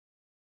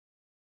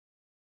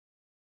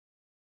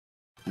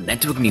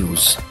Network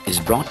News is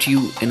brought to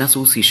you in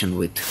association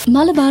with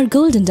Malabar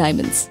Gold and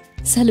Diamonds.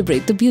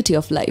 Celebrate the beauty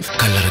of life.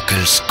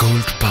 Kalarakal's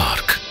Gold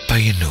Park,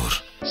 Payyanur.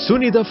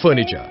 Sunitha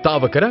Furniture,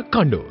 Tavakara,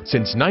 Kannur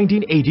since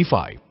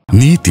 1985.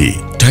 Neeti,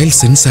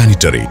 Tiles and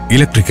Sanitary,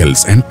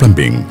 Electricals and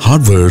Plumbing,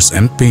 Hardwares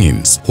and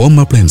Paints, Home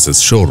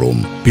Appliances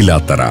Showroom,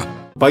 Pilatara.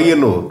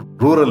 Payyanur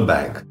Rural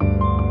Bank.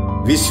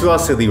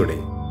 വിശ്വാസ്യതയുടെ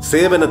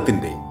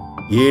സേവനത്തിന്റെ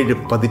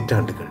 7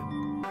 പതിറ്റാണ്ടുകൾ.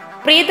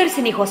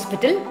 Priyadarshini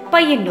hospital,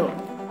 Payyanur.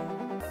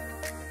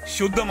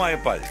 ശുദ്ധമായ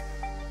പാൽ,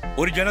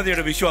 ഒരു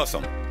ജനതയുടെ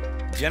വിശ്വാസം.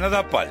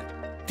 ജനതാ പാൽ,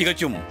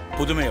 തികച്ചും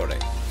പുതുമയോടെ.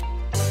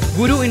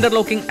 ഗുരു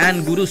interlocking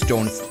and Guru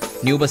stones,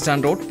 new bus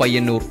stand road,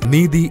 Payyanur.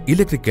 നീതി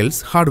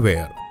electricals,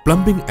 hardware,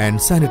 plumbing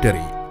and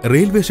sanitary,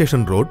 railway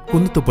station road,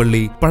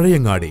 Kunnathupally,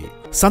 Pazhayangadi.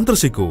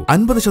 സന്ദർശിക്കൂ.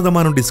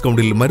 50%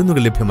 ഡിസ്കൗണ്ടിൽ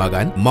മരുന്നുകൾ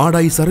ലഭ്യമാകാൻ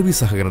മാടായി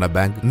സർവീസ് സഹകരണ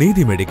ബാങ്ക്,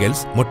 നീതി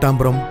medicals,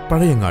 Mottambram,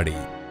 Pazhayangadi.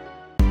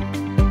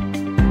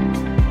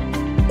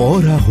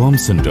 Ora Home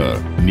Center,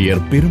 near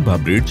Pirumba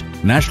Bridge,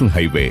 National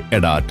Highway,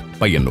 Edat,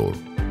 Payyanur.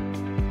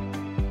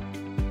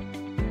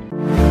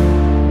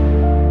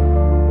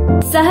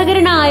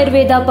 സഹകരണ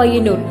Ayurveda,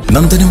 Payyanur.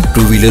 Nandanam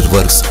Two-Wheeler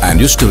Works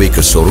and Used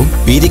Vehicle Showroom,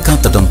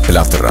 Vidikatadam,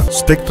 Pilatara.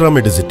 Spectra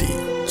Medicity,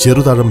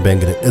 Cheruthazham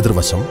ബാങ്കിന്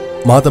എതിർവശം,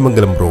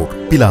 Mathamangalam road,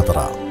 Pilathara.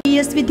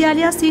 PS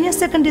Vidyalaya Senior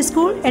Secondary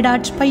School,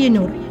 Edat,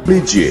 Payyanur.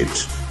 Appreciate.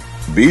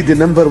 Be the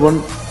number one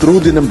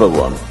through the number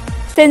one.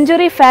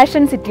 Century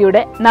fashion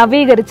സിറ്റിയുടെ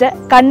നവീകരിച്ച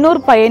Kannur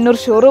Payyanur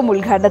showroom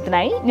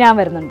ഉദ്ഘാടനത്തിനായി ഞാൻ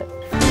വരുന്നുണ്ട്.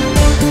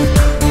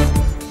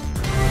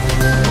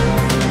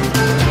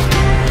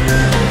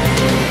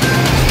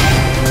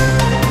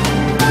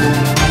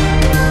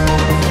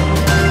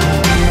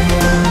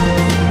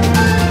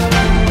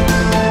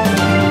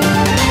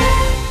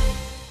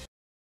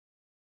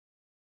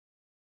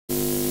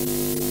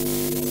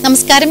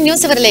 നമസ്കാരം,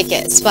 news അവറിലേക്ക്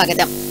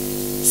സ്വാഗതം.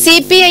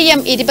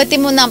 CPIM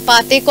 23ാം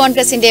party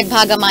കോൺഗ്രസിന്റെ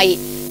ഭാഗമായി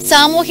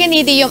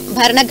സാമൂഹ്യനീതിയും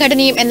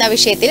ഭരണഘടനയും എന്ന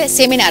വിഷയത്തിൽ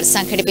സെമിനാർ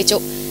സംഘടിപ്പിച്ചു.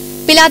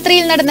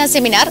 പിലാത്രയിൽ നടന്ന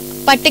സെമിനാർ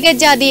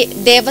പട്ടികജാതി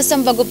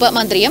ദേവസ്വം വകുപ്പ്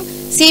മന്ത്രിയും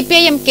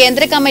CPIM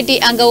കേന്ദ്ര കമ്മിറ്റി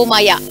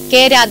അംഗവുമായ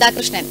K.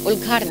 രാധാകൃഷ്ണൻ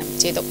ഉദ്ഘാടനം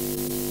ചെയ്തു.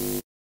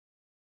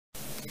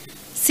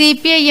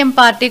 CPIM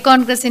പാർട്ടി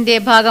കോൺഗ്രസിന്റെ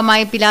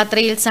ഭാഗമായി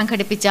പിലാത്രയിൽ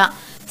സംഘടിപ്പിച്ച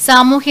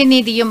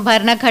സാമൂഹ്യനീതിയും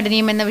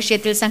ഭരണഘടനയും എന്ന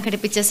വിഷയത്തിൽ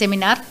സംഘടിപ്പിച്ച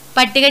സെമിനാർ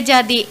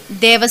പട്ടികജാതി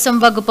ദേവസ്വം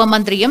വകുപ്പ്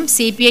മന്ത്രിയും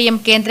CPIM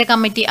കേന്ദ്ര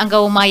കമ്മിറ്റി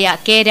അംഗവുമായ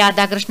K.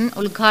 രാധാകൃഷ്ണൻ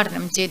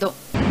ഉദ്ഘാടനം ചെയ്തു.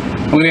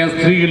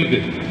 സ്ത്രീകൾക്ക്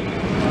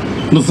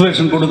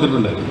റിസർവേഷൻ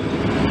കൊടുത്തിട്ടുണ്ട്.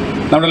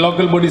 നമ്മുടെ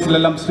ലോക്കൽ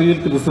ബോഡീസിലെല്ലാം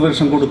സ്ത്രീകൾക്ക്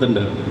റിസർവേഷൻ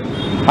കൊടുത്തിട്ടുണ്ട്.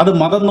 അത്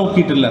മതം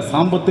നോക്കിയിട്ടില്ല,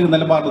 സാമ്പത്തിക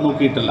നിലപാട്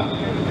നോക്കിയിട്ടില്ല.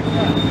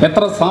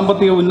 എത്ര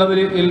സാമ്പത്തിക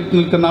ഉന്നതയിൽ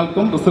നിൽക്കുന്ന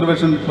ആൾക്കും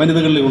റിസർവേഷൻ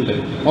വനിതകളിലുണ്ട്,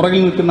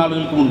 പുറകിൽ നിൽക്കുന്ന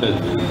ആളുകൾക്കുമുണ്ട്.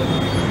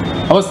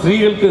 അപ്പോൾ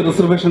സ്ത്രീകൾക്ക്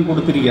റിസർവേഷൻ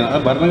കൊടുത്തിരിക്കുകയാണ്.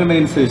 അത് ഭരണഘടന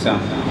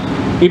അനുസരിച്ചാണ്.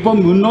 ഇപ്പം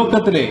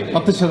മുന്നോക്കത്തിലെ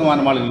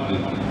 10% ആളുകൾക്ക്,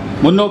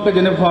 മുന്നോക്ക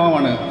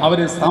ജനവിഭാഗമാണ്, അവർ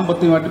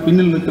സാമ്പത്തികമായിട്ട്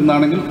പിന്നിൽ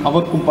നിൽക്കുന്നതാണെങ്കിൽ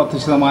അവർക്കും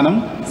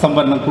 10%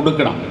 സംവരണം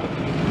കൊടുക്കണം.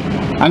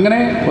 അങ്ങനെ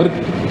ഒരു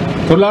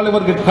തൊഴിലാളി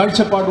വർഗ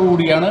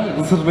കാഴ്ചപ്പാടുകൂടിയാണ്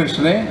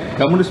റിസർവേഷനെ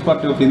communist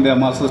party of India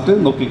Marxist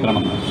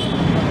നോക്കിക്കാണുന്നത്.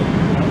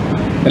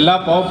 എല്ലാ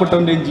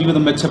പാവപ്പെട്ടവൻ്റെയും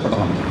ജീവിതം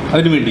മെച്ചപ്പെടണം,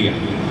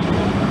 അതിനുവേണ്ടിയാണ്.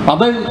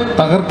 അത്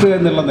തകർക്കുക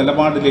എന്നുള്ള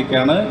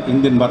നിലപാടിലേക്കാണ്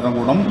ഇന്ത്യൻ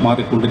ഭരണകൂടം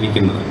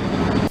മാറിക്കൊണ്ടിരിക്കുന്നത്.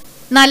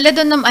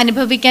 നല്ലതൊന്നും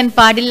അനുഭവിക്കാൻ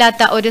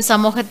പാടില്ലാത്ത ഒരു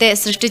സമൂഹത്തെ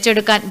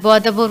സൃഷ്ടിച്ചെടുക്കാൻ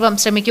ബോധപൂർവം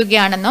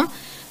ശ്രമിക്കുകയാണെന്നും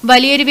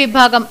വലിയൊരു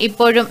വിഭാഗം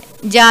ഇപ്പോഴും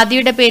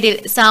ജാതിയുടെ പേരിൽ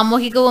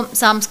സാമൂഹികവും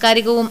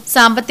സാംസ്കാരികവും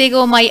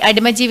സാമ്പത്തികവുമായി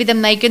അടിമജീവിതം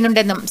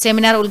നയിക്കുന്നുണ്ടെന്നും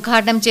സെമിനാർ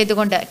ഉദ്ഘാടനം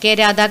ചെയ്തുകൊണ്ട് K.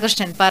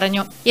 രാധാകൃഷ്ണൻ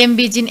പറഞ്ഞു. M.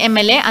 ബിജിൻ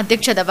MLA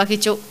അധ്യക്ഷത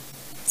വഹിച്ചു.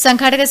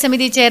 സംഘാടക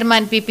സമിതി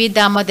chairman PP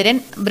Damodaran,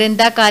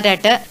 Brinda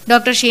Karat,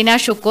 doctor Sheena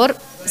Shukkur,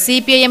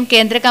 CPIM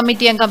കേന്ദ്ര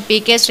കമ്മിറ്റി അംഗം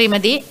PK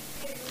ശ്രീമതി,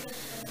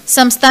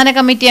 സംസ്ഥാന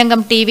കമ്മിറ്റി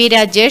അംഗം TV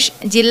രാജേഷ്,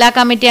 ജില്ലാ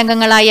കമ്മിറ്റി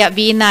അംഗങ്ങളായ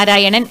V.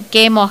 Narayanan,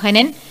 K.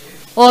 Mohanan,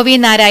 OV.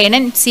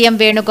 Narayanan, CM.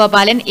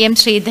 Venugopalan, M.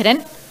 Sreedharan,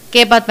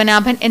 K.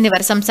 Padmanabhan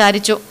എന്നിവർ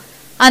സംസാരിച്ചു.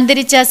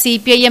 അന്തരിച്ച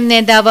CPIM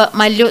നേതാവ്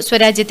മല്ലു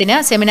സ്വരാജ്യത്തിന്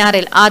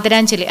സെമിനാറിൽ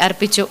ആദരാഞ്ജലി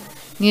അർപ്പിച്ചു.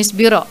 News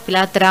bureau,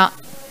 Pilathara.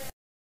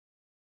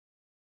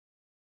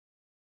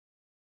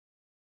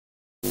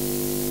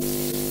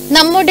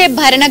 നമ്മുടെ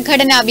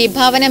ഭരണഘടന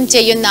വിഭാവനം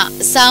ചെയ്യുന്ന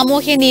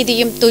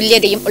സാമൂഹ്യനീതിയും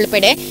തുല്യതയും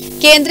ഉൾപ്പെടെ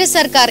കേന്ദ്ര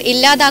സർക്കാർ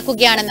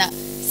ഇല്ലാതാക്കുകയാണെന്ന്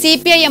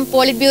CPIM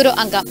പോളിറ്റ് ബ്യൂറോ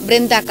അംഗം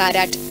ബൃന്ദ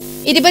കാരാട്ട്.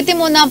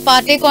 23ാം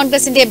പാർട്ടി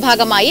കോൺഗ്രസിന്റെ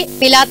ഭാഗമായി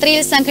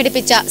പിലാത്രയിൽ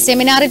സംഘടിപ്പിച്ച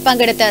സെമിനാറിൽ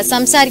പങ്കെടുത്ത്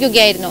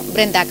സംസാരിക്കുകയായിരുന്നു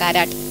ബൃന്ദ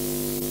കാരാട്ട്.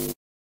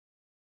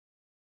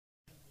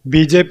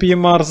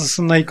 BJPയും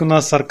RSSും നയിക്കുന്ന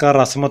സർക്കാർ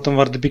അസമത്വം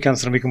വർദ്ധിപ്പിക്കാൻ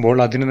ശ്രമിക്കുമ്പോൾ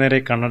അതിനു നേരെ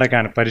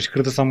കണ്ണടക്കാൻ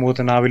പരിഷ്കൃത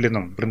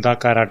സമൂഹത്തിനാവില്ലെന്നും ബൃന്ദ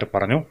കാരാട്ട്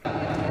പറഞ്ഞു.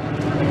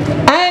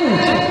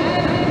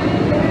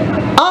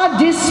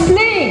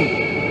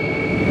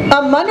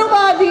 A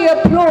Manuvadi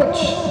approach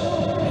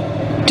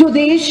to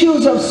the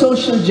issues of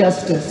social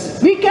justice.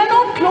 We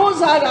cannot close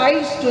our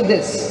eyes to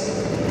this.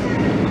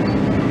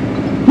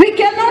 We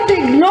cannot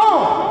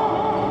ignore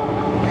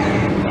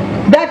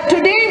that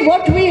today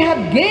what we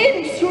have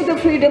gained through the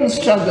freedom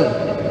struggle,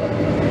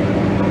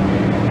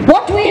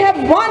 what we have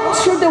won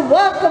through the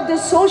work of the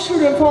social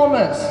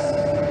reformers,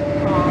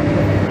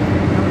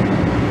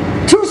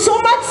 through so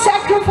much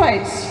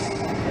sacrifice,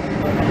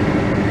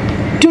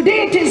 today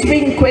it is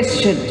being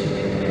questioned.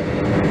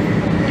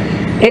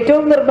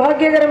 ഏറ്റവും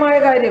നിർഭാഗ്യകരമായ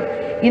കാര്യം,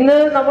 ഇന്ന്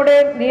നമ്മുടെ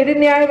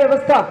നീതിന്യായ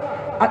വ്യവസ്ഥ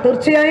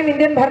തീർച്ചയായും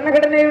Indian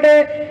ഭരണഘടനയുടെ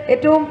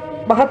ഏറ്റവും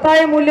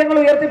മഹത്തായ മൂല്യങ്ങൾ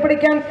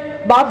ഉയർത്തിപ്പിടിക്കാൻ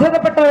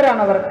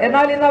ബാധ്യതപ്പെട്ടവരാണ് അവർ.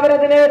 എന്നാൽ ഇന്ന്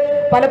അവരതിന്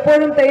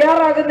പലപ്പോഴും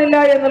തയ്യാറാകുന്നില്ല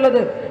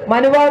എന്നുള്ളത്,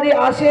 മനുവാദി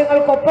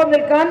ആശയങ്ങൾക്കൊപ്പം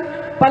നിൽക്കാൻ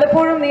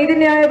പലപ്പോഴും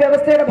നീതിന്യായ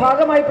വ്യവസ്ഥയുടെ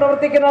ഭാഗമായി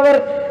പ്രവർത്തിക്കുന്നവർ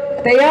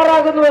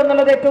തയ്യാറാകുന്നു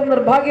എന്നുള്ളത് ഏറ്റവും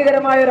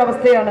നിർഭാഗ്യകരമായ ഒരു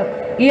അവസ്ഥയാണ്.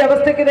 ഈ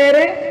അവസ്ഥയ്ക്ക്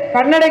നേരെ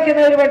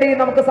കണ്ണടയ്ക്കുന്നതിന് വേണ്ടി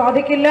നമുക്ക്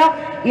സാധിക്കില്ല.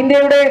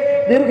 ഇന്ത്യയുടെ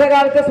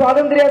ദീർഘകാലത്തെ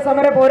സ്വാതന്ത്ര്യ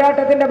സമര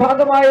പോരാട്ടത്തിന്റെ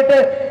ഭാഗമായിട്ട്,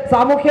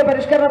 സാമൂഹ്യ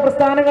പരിഷ്കരണ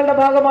പ്രസ്ഥാനങ്ങളുടെ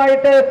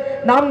ഭാഗമായിട്ട്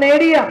നാം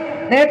നേടിയ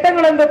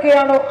നേട്ടങ്ങൾ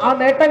എന്തൊക്കെയാണോ ആ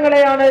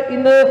നേട്ടങ്ങളെയാണ്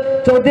ഇന്ന്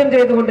ചോദ്യം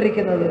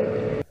ചെയ്തുകൊണ്ടിരിക്കുന്നത്.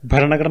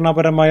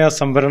 ഭരണഘടനാപരമായ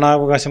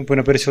സംവരണാവകാശം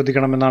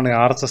പുനഃപരിശോധിക്കണമെന്നാണ്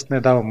RSS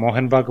നേതാവ്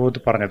മോഹൻ ഭാഗവത്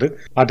പറഞ്ഞത്.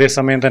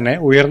 അതേസമയം തന്നെ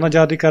ഉയർന്ന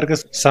ജാതിക്കാർക്ക്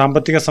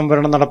സാമ്പത്തിക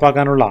സംവരണം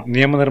നടപ്പാക്കാനുള്ള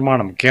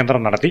നിയമനിർമ്മാണം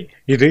കേന്ദ്രം നടത്തി.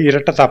 ഇത്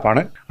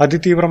ഇരട്ടത്താപ്പാണ്.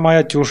 അതിതീവ്രമായ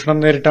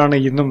ചൂഷണം നേരിട്ടാണ്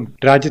ഇന്നും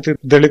രാജ്യത്ത്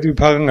ദളിത്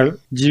വിഭാഗങ്ങൾ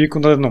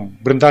ജീവിക്കുന്നതെന്നും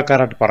ബൃന്ദ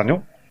കാരാട്ട് പറഞ്ഞു.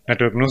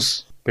 നെറ്റ്വർക്ക് ന്യൂസ്,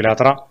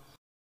 പിലാത്ര.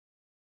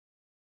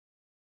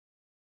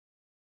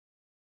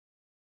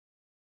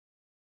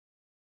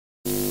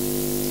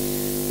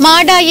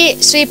 മാടായി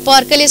ശ്രീ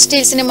പോർക്കലി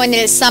സ്റ്റീൽസിന്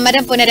മുന്നിൽ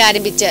സമരം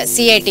പുനരാരംഭിച്ച്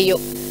CITU.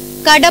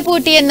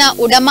 കടപൂട്ടിയെന്ന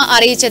ഉടമ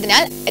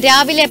അറിയിച്ചതിനാൽ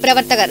രാവിലെ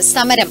പ്രവർത്തകർ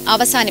സമരം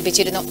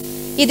അവസാനിപ്പിച്ചിരുന്നു.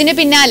 ഇതിനു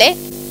പിന്നാലെ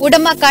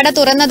ഉടമ കട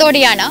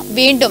തുറന്നതോടെയാണ്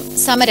വീണ്ടും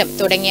സമരം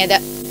തുടങ്ങിയത്.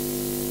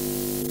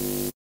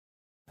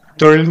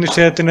 തൊഴിൽ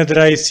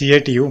നിഷേധത്തിനെതിരായി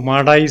CITU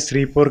മാടായി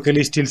ശ്രീ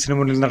പോർക്കലി സ്റ്റീൽസിന്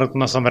മുന്നിൽ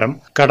നടത്തുന്ന സമരം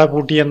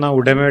കടപൂട്ടിയെന്ന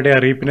ഉടമയുടെ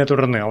അറിയിപ്പിനെ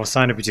തുടർന്ന്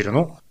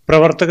അവസാനിപ്പിച്ചിരുന്നു.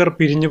 പ്രവർത്തകർ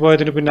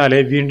പിരിഞ്ഞുപോയതിനു പിന്നാലെ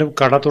വീണ്ടും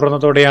കട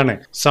തുറന്നതോടെയാണ്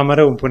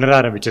സമരവും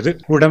പുനരാരംഭിച്ചത്.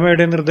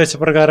 ഉടമയുടെ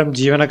നിർദ്ദേശപ്രകാരം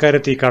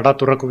ജീവനക്കാരെത്തി കട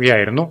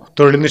തുറക്കുകയായിരുന്നു.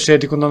 തൊഴിൽ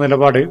നിഷേധിക്കുന്ന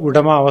നിലപാട്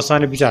ഉടമ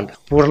അവസാനിപ്പിച്ചാൽ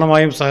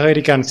പൂർണ്ണമായും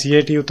സഹകരിക്കാൻ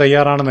CITU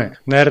തയ്യാറാണെന്ന്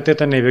നേരത്തെ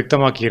തന്നെ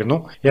വ്യക്തമാക്കിയിരുന്നു.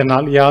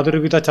 എന്നാൽ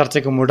യാതൊരുവിധ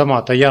ചർച്ചയ്ക്കും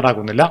ഉടമ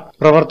തയ്യാറാകുന്നില്ല.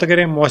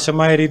 പ്രവർത്തകരെ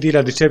മോശമായ രീതിയിൽ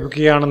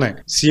അധിക്ഷേപിക്കുകയാണെന്ന്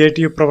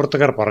CITU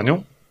പ്രവർത്തകർ പറഞ്ഞു.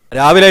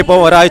 രാവിലെ ഇപ്പോൾ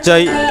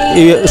ഒരാഴ്ചയായി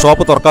ഈ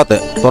ഷോപ്പ്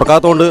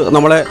തുറക്കാത്തതുകൊണ്ട്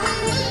നമ്മളെ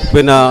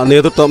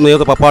നേതൃത്വം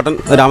പപ്പാട്ടൻ,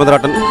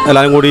 രാമചന്ദ്രേട്ടൻ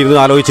എല്ലാവരും കൂടി ഇരുന്ന്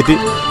ആലോചിച്ചിട്ട്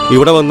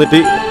ഇവിടെ വന്നിട്ട്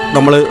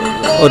നമ്മൾ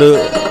ഒരു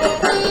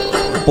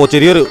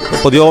ചെറിയൊരു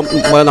പൊതുയോഗം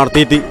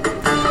നടത്തിയിട്ട്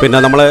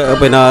നമ്മളെ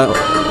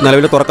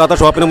നിലവിൽ തുറക്കാത്ത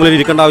ഷോപ്പിന് മുന്നിൽ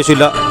ഇരിക്കേണ്ട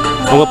ആവശ്യമില്ല,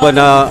 നമുക്ക്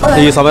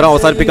ഈ സമരം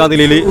അവസാനിപ്പിക്കാത്ത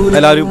നിലയിൽ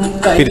എല്ലാവരും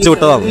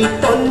പിരിച്ചുവിട്ടതാണ്.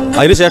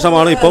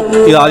 അതിനുശേഷമാണ് ഇപ്പം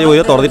ഇത്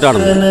ആദ്യം തുറന്നിട്ടാണ്.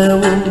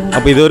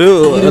 അപ്പോൾ ഇതൊരു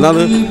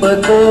എന്താണ്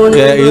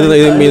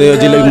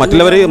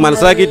മറ്റുള്ളവർ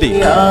മനസ്സിലാക്കിയിട്ട്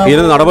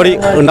ഇതിന് നടപടി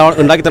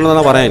ഉണ്ടാക്കി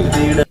തരണമെന്നാണ്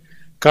പറയാനില്ല.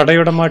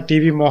 കടയുടമ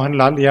TV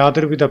മോഹൻലാൽ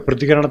യാതൊരുവിധ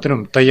പ്രതികരണത്തിനും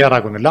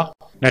തയ്യാറാകുന്നില്ല.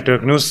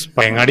 Network news,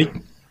 Payangadi.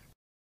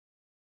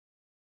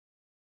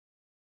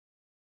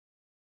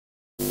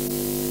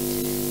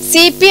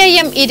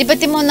 CPIM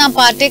 23ാം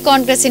party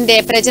കോൺഗ്രസിന്റെ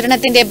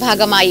പ്രചരണത്തിന്റെ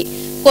ഭാഗമായി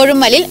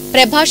കൊഴുമലിൽ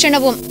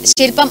പ്രഭാഷണവും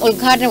ശില്പം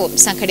ഉദ്ഘാടനവും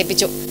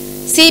സംഘടിപ്പിച്ചു.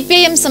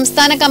 CPIM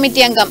സംസ്ഥാന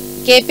കമ്മിറ്റി അംഗം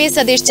KP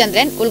സതീഷ്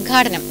ചന്ദ്രൻ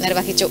ഉദ്ഘാടനം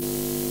നിർവഹിച്ചു.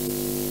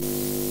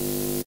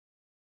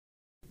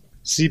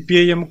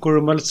 CPIM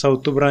കൊഴുമൽ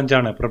സൗത്ത്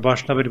ബ്രാഞ്ചാണ്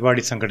പ്രഭാഷണ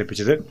പരിപാടി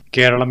സംഘടിപ്പിച്ചത്.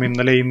 കേരളം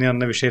ഇന്നലെ ഇന്ന്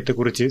എന്ന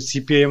വിഷയത്തെക്കുറിച്ച്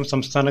CPIM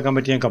സംസ്ഥാന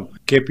കമ്മിറ്റി അംഗം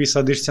KP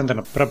സതീഷ് ചന്ദ്രൻ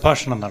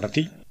പ്രഭാഷണം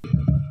നടത്തി.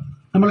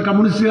 നമ്മൾ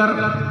കമ്മ്യൂണിസ്റ്റുകാർ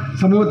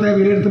സമൂഹത്തെ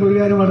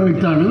വിലയിരുത്തുന്ന വളരെ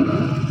വ്യക്തമാണ്.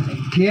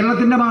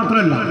 കേരളത്തിന്റെ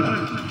മാത്രമല്ല,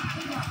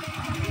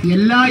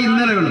 എല്ലാ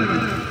ഇന്നലകളും,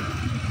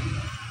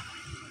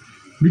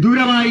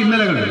 വിദൂരമായ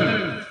ഇന്നലകൾ,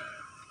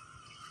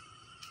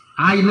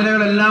 ആ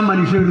ഇന്നലകളെല്ലാം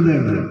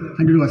മനുഷ്യവിരുദ്ധമായിരുന്നു.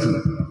 അതിൻ്റെ ഒരു വശം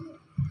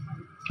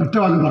ഒറ്റ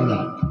വാക്ക് പറഞ്ഞ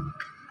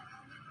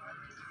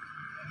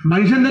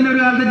മനുഷ്യൻ തന്നെ ഒരു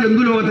കാലത്തെ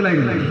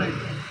ജന്തുലോകത്തിലായിരുന്നു.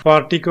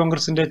 പാർട്ടി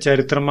കോൺഗ്രസിന്റെ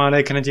ചരിത്രം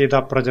ആലേഖനം ചെയ്ത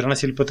പ്രചരണ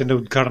ശില്പത്തിന്റെ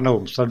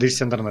ഉദ്ഘാടനവും സതീഷ്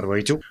ചന്ദ്രൻ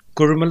നിർവഹിച്ചു.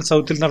 കൊഴുമൽ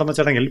സൗത്തിൽ നടന്ന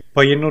ചടങ്ങിൽ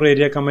പയ്യന്നൂർ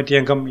ഏരിയ കമ്മിറ്റി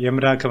അംഗം M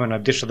രാഘവൻ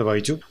അധ്യക്ഷത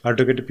വഹിച്ചു.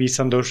 Advocate P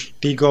Santhosh,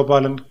 T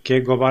Gopalan, K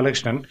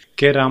Gopalakrishnan,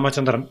 K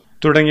Ramachandran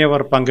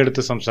തുടങ്ങിയവർ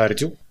പങ്കെടുത്ത്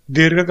സംസാരിച്ചു.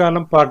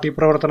 ദീർഘകാലം പാർട്ടി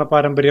പ്രവർത്തന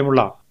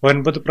പാരമ്പര്യമുള്ള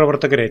 9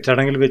 പ്രവർത്തകരെ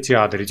ചടങ്ങിൽ വെച്ച്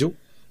ആദരിച്ചു.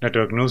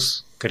 Network news,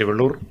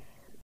 Karivellur.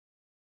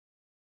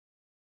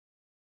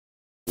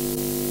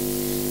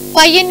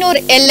 Payyanur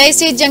LIC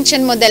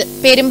junction മുതൽ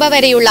പെരുമ്പ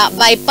വരെയുള്ള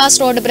ബൈപ്പാസ്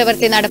റോഡ്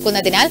പ്രവൃത്തി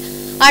നടക്കുന്നതിനാൽ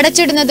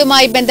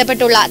അടച്ചിടുന്നതുമായി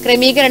ബന്ധപ്പെട്ടുള്ള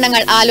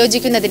ക്രമീകരണങ്ങൾ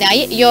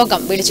ആലോചിക്കുന്നതിനായി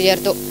യോഗം വിളിച്ചു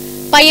ചേർത്തു.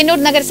 പയ്യന്നൂർ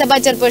നഗരസഭാ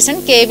ചെയർപേഴ്സൺ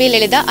KV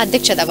ലളിത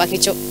അധ്യക്ഷത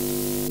വഹിച്ചു.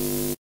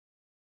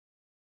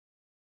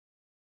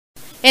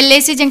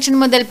 LIC ജംഗ്ഷൻ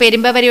മുതൽ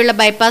പെരുമ്പ വരെയുള്ള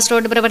ബൈപ്പാസ്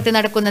റോഡ് പ്രവൃത്തി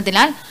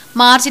നടക്കുന്നതിനാൽ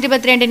മാർച്ച്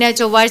 22-ന്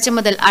ചൊവ്വാഴ്ച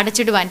മുതൽ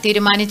അടച്ചിടുവാൻ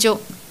തീരുമാനിച്ചു.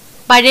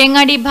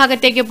 പഴയങ്ങാടി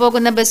ഭാഗത്തേക്ക്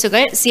പോകുന്ന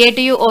ബസ്സുകൾ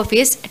CITU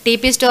office,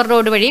 TP store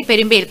road വഴി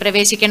പെരുമ്പയിൽ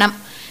പ്രവേശിക്കണം.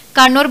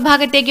 കണ്ണൂർ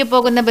ഭാഗത്തേക്ക്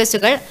പോകുന്ന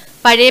ബസ്സുകൾ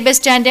പഴയ bus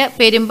stand,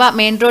 Perumba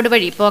main road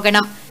വഴി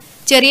പോകണം.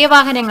 ചെറിയ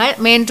വാഹനങ്ങൾ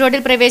മെയിൻ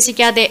റോഡിൽ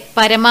പ്രവേശിക്കാതെ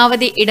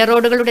പരമാവധി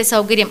ഇടറോഡുകളുടെ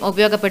സൗകര്യം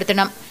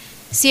ഉപയോഗപ്പെടുത്തണം.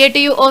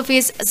 CITU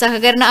ഓഫീസ്,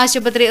 സഹകരണ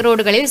ആശുപത്രി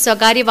റോഡുകളിൽ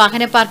സ്വകാര്യ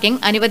വാഹന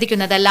പാർക്കിംഗ്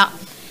അനുവദിക്കുന്നതല്ല.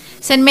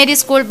 സെന്റ്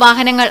മേരീസ് സ്കൂൾ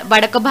വാഹനങ്ങൾ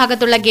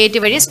വടക്കുഭാഗത്തുള്ള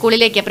ഗേറ്റ് വഴി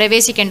സ്കൂളിലേക്ക്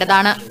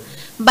പ്രവേശിക്കേണ്ടതാണ്.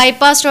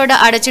 ബൈപ്പാസ് റോഡ്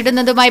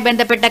അടച്ചിടുന്നതുമായി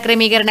ബന്ധപ്പെട്ട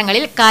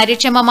ക്രമീകരണങ്ങളിൽ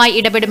കാര്യക്ഷമമായി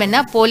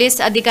ഇടപെടുമെന്ന്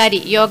പോലീസ് അധികാരി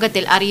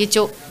യോഗത്തിൽ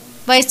അറിയിച്ചു.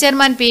 Vice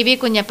chairman PV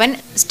Kunjappan,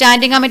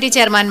 standing committee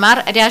ചെയർമാൻമാർ,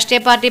 രാഷ്ട്രീയ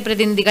പാർട്ടി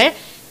പ്രതിനിധികൾ,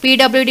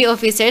 PWD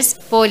ഓഫീസേഴ്സ്,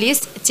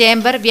 പോലീസ്,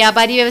 ചേംബർ,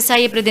 വ്യാപാരി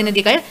വ്യവസായി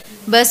പ്രതിനിധികൾ,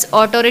 ബസ്,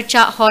 ഓട്ടോറിക്ഷ,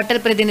 ഹോട്ടൽ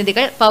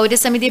പ്രതിനിധികൾ,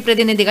 പൗരസമിതി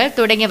പ്രതിനിധികൾ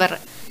തുടങ്ങിയവർ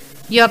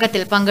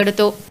യോഗത്തിൽ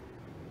പങ്കെടുത്തു.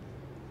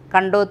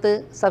 കണ്ടോത്ത്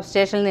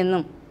സബ്സ്റ്റേഷനിൽ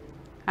നിന്നും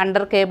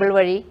അണ്ടർ കേബിൾ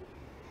വഴി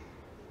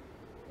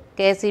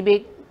KCB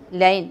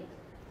ലൈൻ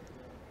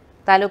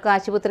താലൂക്ക്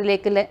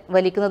ആശുപത്രിയിലേക്ക്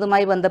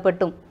വലിക്കുന്നതുമായി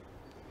ബന്ധപ്പെട്ടും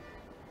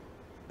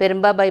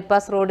പെരുമ്പ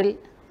ബൈപ്പാസ് റോഡിൽ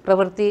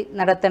പ്രവൃത്തി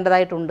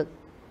നടത്തേണ്ടതായിട്ടുണ്ട്.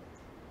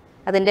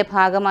 അതിൻ്റെ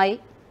ഭാഗമായി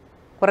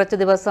കുറച്ച്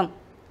ദിവസം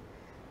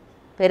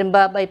പെരുമ്പ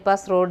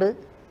ബൈപ്പാസ് റോഡ്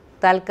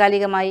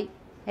താൽക്കാലികമായി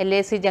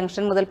LAC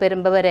ജംഗ്ഷൻ മുതൽ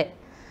പെരുമ്പ വരെ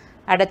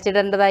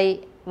അടച്ചിടേണ്ടതായി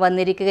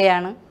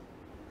വന്നിരിക്കുകയാണ്.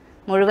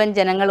 മുഴുവൻ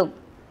ജനങ്ങളും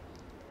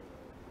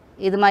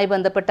ഇതുമായി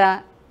ബന്ധപ്പെട്ട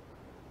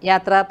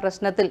യാത്രാ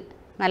പ്രശ്നത്തിൽ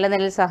നല്ല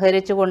നിലയിൽ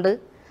സഹകരിച്ചുകൊണ്ട്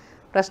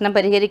പ്രശ്നം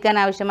പരിഹരിക്കാൻ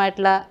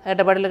ആവശ്യമായിട്ടുള്ള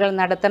ഇടപെടലുകൾ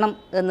നടത്തണം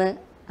എന്ന്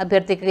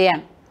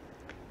അഭ്യർത്ഥിക്കുകയാണ്.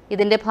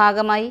 ഇതിൻ്റെ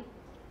ഭാഗമായി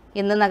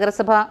ഇന്ന്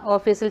നഗരസഭ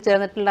ഓഫീസിൽ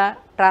ചേർന്നിട്ടുള്ള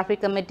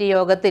ട്രാഫിക് കമ്മിറ്റി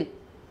യോഗത്തിൽ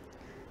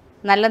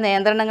നല്ല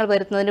നിയന്ത്രണങ്ങൾ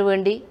വരുത്തുന്നതിന്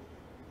വേണ്ടി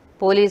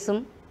പോലീസും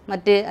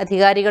മറ്റ്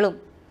അധികാരികളും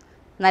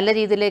നല്ല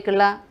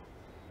രീതിയിലേക്കുള്ള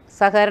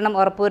സഹകരണം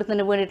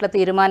ഉറപ്പുവരുത്തുന്നതിന് വേണ്ടിയിട്ടുള്ള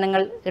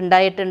തീരുമാനങ്ങൾ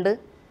ഉണ്ടായിട്ടുണ്ട്.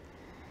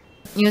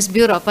 News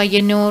bureau,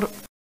 Payyanur.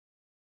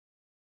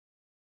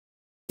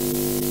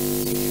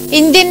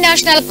 Indian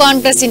national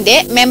കോൺഗ്രസിന്റെ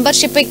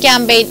മെമ്പർഷിപ്പ്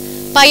ക്യാമ്പയിൻ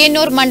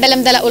പയ്യന്നൂർ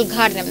മണ്ഡലം തല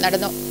ഉദ്ഘാടനം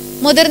നടന്നു.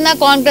 മുതിർന്ന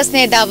കോൺഗ്രസ്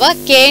നേതാവ്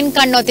KN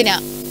കണ്ണോത്തിന്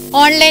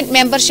ഓൺലൈൻ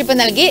മെമ്പർഷിപ്പ്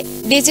നൽകി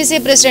DCC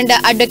president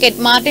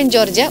advocate Martin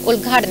George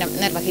ഉദ്ഘാടനം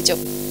നിർവഹിച്ചു.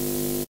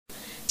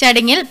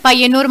 ചടങ്ങിൽ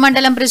പയ്യന്നൂർ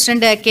മണ്ഡലം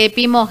പ്രസിഡന്റ് KP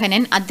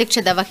മോഹനൻ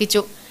അധ്യക്ഷത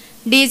വഹിച്ചു.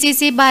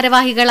 DCC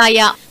ഭാരവാഹികളായ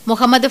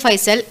Muhammad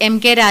Faisal,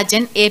 MK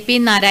Rajan, AP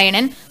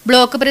Narayanan,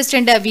 block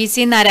president VC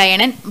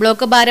Narayanan,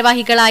 block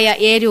ഭാരവാഹികളായ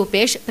A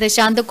Rupesh,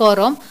 Prashant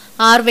Korom,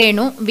 R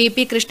Venu, VP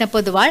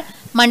Krishna Poduval,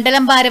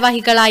 മണ്ഡലം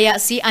ഭാരവാഹികളായ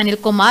C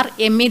Anilkumar,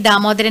 ME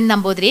Damodaran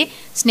Namboothiri,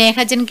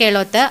 Snehajan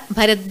Keloth,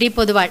 Bharat D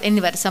Poduval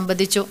എന്നിവർ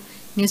സംബന്ധിച്ചു.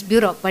 News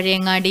bureau,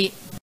 Pazhayangadi.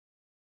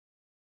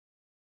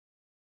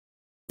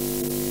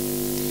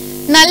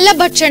 നല്ല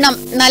ഭക്ഷണം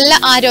നല്ല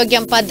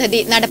ആരോഗ്യം പദ്ധതി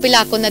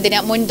നടപ്പിലാക്കുന്നതിന്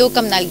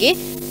മുൻതൂക്കം നൽകി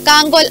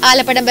കാങ്കോൽ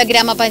ആലപ്പടമ്പ്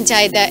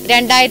ഗ്രാമപഞ്ചായത്ത്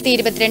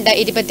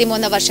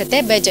 2022-23 വർഷത്തെ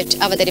ബജറ്റ്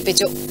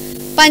അവതരിപ്പിച്ചു.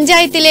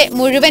 പഞ്ചായത്തിലെ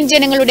മുഴുവൻ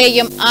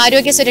ജനങ്ങളുടെയും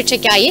ആരോഗ്യ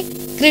സുരക്ഷയ്ക്കായി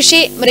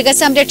കൃഷി,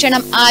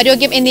 മൃഗസംരക്ഷണം,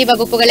 ആരോഗ്യം എന്നീ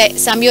വകുപ്പുകളെ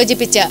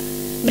സംയോജിപ്പിച്ച്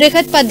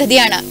ബൃഹത്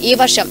പദ്ധതിയാണ് ഈ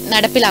വർഷം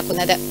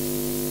നടപ്പിലാക്കുന്നത്.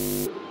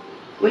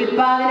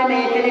 ഉൽപാദന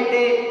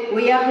മേഖലയ്ക്ക്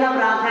ഉയർന്ന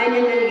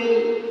പ്രാധാന്യം നൽകി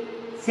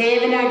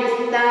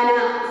സേവനാടിസ്ഥാന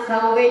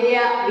സൗകര്യ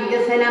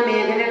വികസന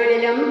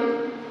മേഖലകളിലും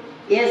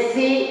SC,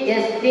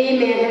 ST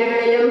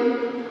മേഖലകളിലും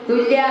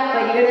തുല്യ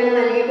പരിഗണന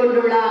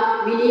നൽകിക്കൊണ്ടുള്ള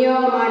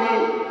വിനിയോഗമാണ്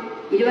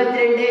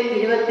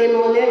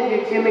 22-23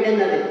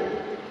 ലക്ഷ്യമിടുന്നത്.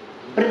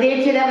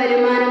 പ്രതീക്ഷിത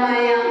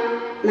വരുമാനമായ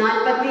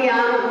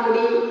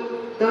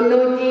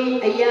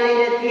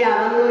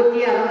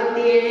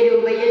 46,90,567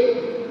 രൂപയിൽ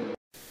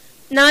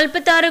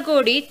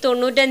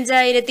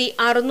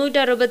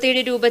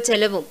 46,95,667 രൂപ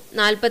ചെലവും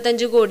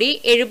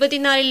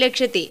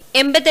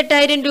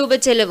 45,74,88,000 രൂപ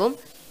ചെലവും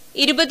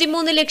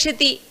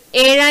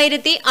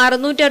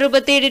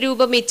 23,07,667 രൂപ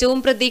മിച്ചവും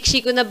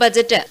പ്രതീക്ഷിക്കുന്ന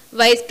budget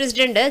vice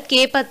president K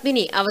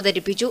Padmini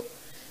അവതരിപ്പിച്ചു.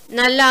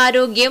 നല്ല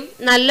ആരോഗ്യം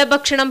നല്ല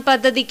ഭക്ഷണം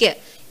പദ്ധതിക്ക്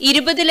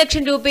 20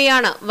 ലക്ഷം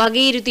രൂപയാണ്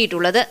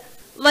വകയിരുത്തിയിട്ടുള്ളത്.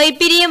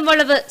 വൈപ്പിരിയം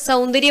വളവ്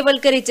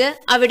സൗന്ദര്യവൽക്കരിച്ച്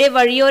അവിടെ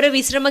വഴിയോര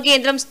വിശ്രമ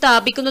കേന്ദ്രം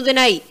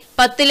സ്ഥാപിക്കുന്നതിനായി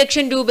 10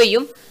 ലക്ഷം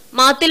രൂപയും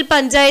മാത്തിൽ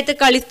പഞ്ചായത്ത്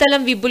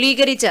കളിസ്ഥലം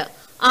വിപുലീകരിച്ച്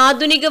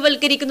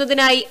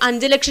ആധുനികവൽക്കരിക്കുന്നതിനായി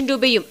 5 ലക്ഷം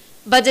രൂപയും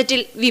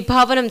ബജറ്റിൽ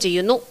വിഭാവനം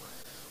ചെയ്യുന്നു.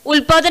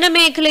 ഉൽപാദന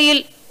മേഖലയിൽ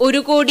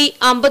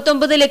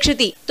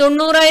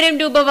 1,59,90,000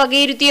 രൂപ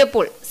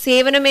വകയിരുത്തിയപ്പോൾ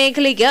സേവന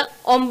മേഖലയ്ക്ക്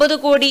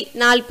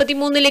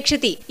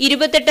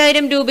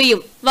 9,43,28,000 രൂപയും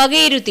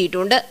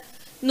വകയിരുത്തിയിട്ടുണ്ട്.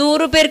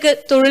 100 പേർക്ക്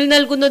തൊഴിൽ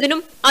നൽകുന്നതിനും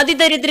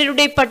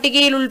അതിദരിദ്രരുടെ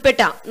പട്ടികയിൽ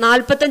ഉൾപ്പെട്ട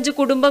 45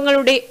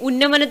 കുടുംബങ്ങളുടെ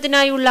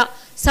ഉന്നമനത്തിനായുള്ള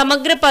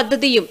സമഗ്ര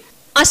പദ്ധതിയും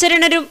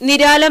അശരണരും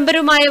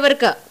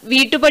നിരാലംബരുമായവർക്ക്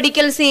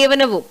വീട്ടുപടിക്കൽ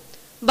സേവനവും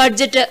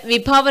ബഡ്ജറ്റ്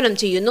വിഭാവനം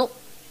ചെയ്യുന്നു.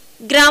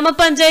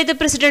 ഗ്രാമപഞ്ചായത്ത്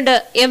പ്രസിഡന്റ്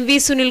MV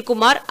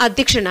സുനിൽകുമാർ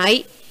അധ്യക്ഷനായി.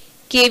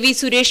 KV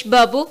Suresh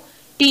Babu,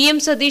 TM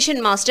Satheesan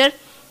master,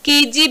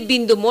 KG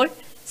Bindumol,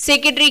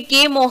 secretary K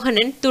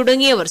Mohanan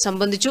തുടങ്ങിയവർ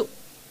സംബന്ധിച്ചു.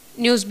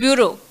 News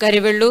bureau,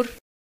 Karivellur.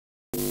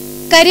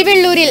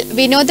 കരിവെള്ളൂരിൽ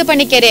വിനോദ്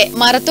പണിക്കരെ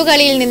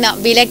മറത്തുകളിയിൽ നിന്ന്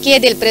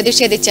വിലക്കിയതിൽ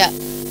പ്രതിഷേധിച്ച്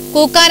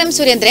കൂക്കാനം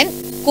സുരേന്ദ്രൻ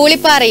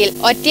കൂളിപ്പാറയിൽ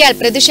ഒറ്റയാൾ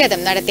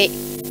പ്രതിഷേധം നടത്തി.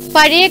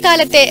 പഴയ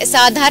കാലത്തെ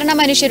സാധാരണ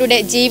മനുഷ്യരുടെ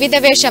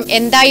ജീവിതവേഷം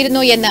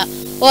എന്തായിരുന്നു എന്ന്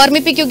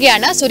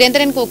ഓർമ്മിപ്പിക്കുകയാണ്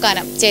സുരേന്ദ്രൻ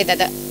കൂക്കാനം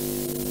ചെയ്തത്.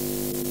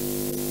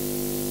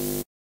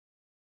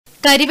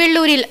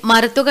 കരിവെള്ളൂരിൽ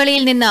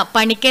മറത്തുകളിയിൽ നിന്ന്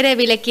പണിക്കരെ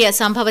വിലക്കിയ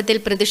സംഭവത്തിൽ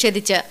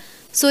പ്രതിഷേധിച്ച്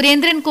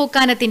സുരേന്ദ്രൻ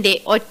കൂക്കാനത്തിന്റെ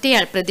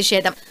ഒറ്റയാൾ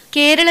പ്രതിഷേധം.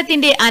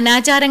 കേരളത്തിന്റെ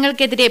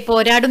അനാചാരങ്ങൾക്കെതിരെ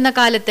പോരാടുന്ന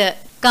കാലത്ത്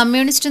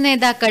കമ്മ്യൂണിസ്റ്റ്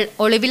നേതാക്കൾ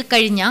ഒളിവിൽ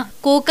കഴിഞ്ഞ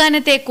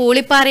കൂക്കാനത്തെ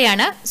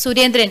കൂളിപ്പാറയാണ്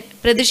സുരേന്ദ്രൻ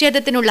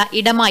പ്രതിഷേധത്തിനുള്ള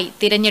ഇടമായി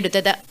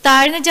തിരഞ്ഞെടുത്തത്.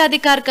 താഴ്ന്ന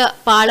ജാതിക്കാർക്ക്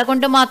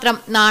പാളകൊണ്ട് മാത്രം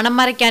നാണം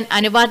മറയ്ക്കാൻ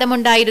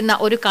അനുവാദമുണ്ടായിരുന്ന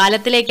ഒരു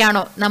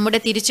കാലത്തിലേക്കാണോ നമ്മുടെ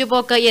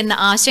തിരിച്ചുപോക്ക് എന്ന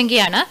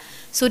ആശങ്കയാണ്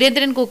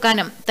സുരേന്ദ്രൻ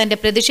കൂക്കാനം തന്റെ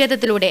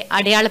പ്രതിഷേധത്തിലൂടെ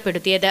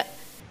അടയാളപ്പെടുത്തിയത്.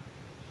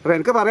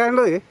 എനിക്ക്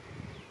പറയാനുള്ളത്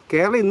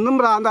കേരളം ഇന്നും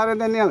ഭ്രാന്താലയം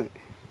തന്നെയാണ്.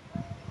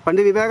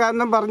 പണ്ട്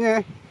വിവേകാനന്ദൻ പറഞ്ഞ്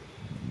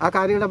ആ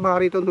കാര്യം ഇവിടെ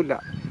മാറിയിട്ടൊന്നുമില്ല.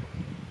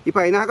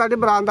 ഇപ്പം അതിനെക്കാട്ടി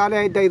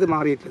ഭ്രാന്താലയമായിട്ടാണ് ഇത്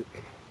മാറിയിട്ട്.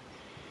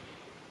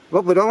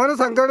 അപ്പോൾ പുരോഗമന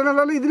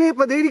സംഘടനകൾ ഇതിന്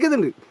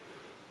പ്രതികരിക്കുന്നുണ്ട്.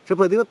 പക്ഷെ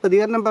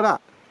പ്രതികരണം പറ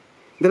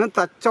ഇതിനെ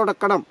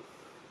തച്ചുടക്കണം.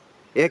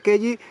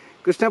 AKG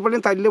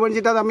കൃഷ്ണപ്പള്ളിയും തല്ല്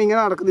പണിച്ചിട്ടാണ് നമ്മൾ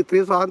ഇങ്ങനെ നടക്കുന്നത്,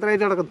 ഇത്രയും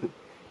സ്വാതന്ത്ര്യമായിട്ട് നടക്കുന്നത്.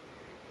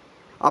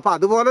 അപ്പോൾ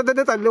അതുപോലെ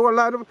തന്നെ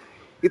തല്ലുകൊള്ളാനും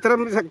ഇത്തരം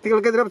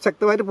ശക്തികൾക്കെതിരെ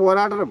ശക്തമായിട്ട്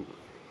പോരാടണം.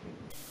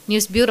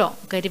 News bureau,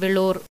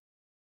 Karivellur.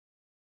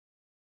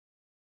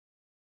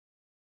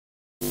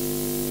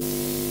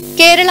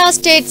 Kerala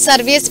state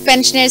service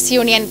pensioners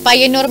union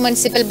Payyanur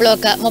municipal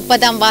block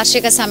 30ാം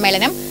വാർഷിക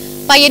സമ്മേളനം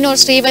പയ്യന്നൂർ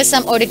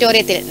ശ്രീവത്സം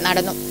ഓഡിറ്റോറിയത്തിൽ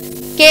നടന്നു.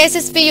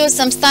 KSSPU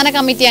സംസ്ഥാന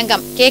കമ്മിറ്റി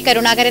അംഗം K.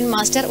 കരുണാകരൻ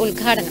മാസ്റ്റർ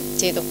ഉദ്ഘാടനം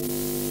ചെയ്തു.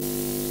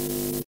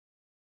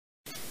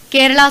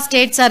 Kerala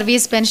state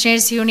service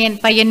pensioners union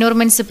Payyanur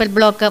municipal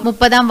block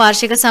 30ാം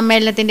വാർഷിക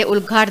സമ്മേളനത്തിന്റെ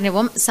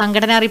ഉദ്ഘാടനവും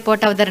സംഘടനാ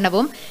റിപ്പോർട്ട്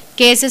അവതരണവും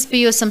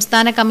KSSPU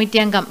സംസ്ഥാന കമ്മിറ്റി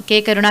അംഗം K.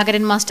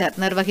 കരുണാകരൻ മാസ്റ്റർ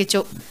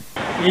നിർവഹിച്ചു.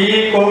 ഈ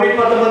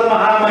കോവിഡ്-19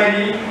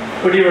 മഹാമാരി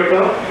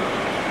പിടിപെട്ടു.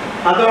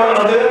 അത്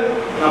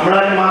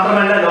നമ്മളെ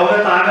മാത്രമല്ല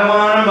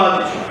ലോകത്താകമാനം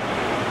ബാധിച്ചു.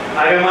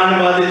 ആകമാനം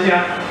ബാധിച്ച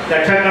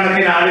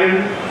ലക്ഷക്കണക്കിന് ആളുകൾ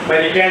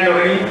മരിക്കാൻ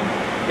തുടങ്ങി.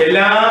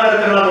 എല്ലാ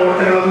തരത്തിലുള്ള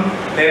പ്രവർത്തനങ്ങളും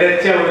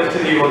നിലച്ച ഒരു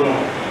സ്ഥിതി വന്നു.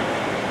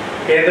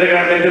 കേന്ദ്ര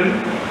ഗവൺമെന്റും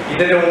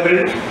ഇതിന്റെ മുമ്പിൽ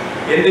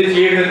എന്ത്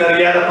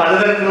ചെയ്യുമെന്നറിയാതെ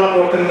പലതരത്തിലുള്ള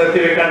പ്രവർത്തനം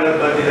നിർത്തിവെക്കാൻ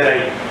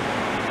നിർബന്ധിതരായി.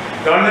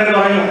 ഗവൺമെന്റ്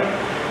പറഞ്ഞു,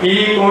 ഈ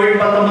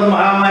കോവിഡ്-19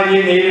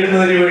 മഹാമാരിയെ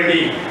നേരിടുന്നതിന് വേണ്ടി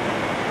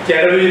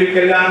ചെലവ്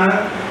ചുരുക്കലാണ്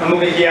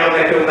നമുക്ക് ചെയ്യാവുന്ന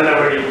ഏറ്റവും നല്ല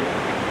വഴി.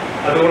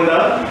 അതുകൊണ്ട്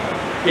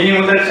ഇനി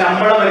മുതൽ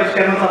ശമ്പള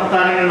പരിഷ്കരണം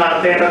സംസ്ഥാനങ്ങൾ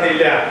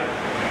നടത്തേണ്ടതില്ല,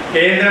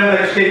 കേന്ദ്രം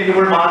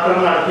പരിഷ്കരിക്കുമ്പോൾ മാത്രം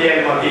നടത്തിയാൽ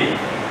മതി.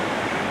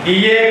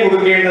 DA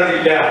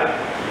കൊടുക്കേണ്ടതില്ല,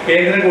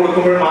 കേന്ദ്രം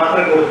കൊടുക്കുമ്പോൾ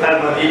മാത്രം കൊടുത്താൽ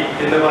മതി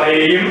എന്ന്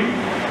പറയുകയും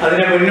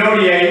അതിന്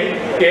മുന്നോടിയായി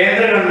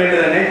കേന്ദ്ര ഗവൺമെന്റ്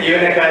തന്നെ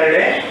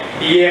ജീവനക്കാരുടെ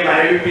DA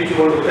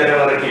മരവിപ്പിച്ചുകൊണ്ട്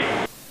ഉത്തരവിറക്കി.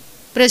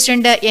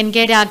 പ്രസിഡന്റ്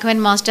NK രാഘവൻ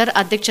മാസ്റ്റർ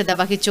അധ്യക്ഷത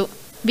വഹിച്ചു.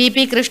 BP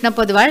കൃഷ്ണ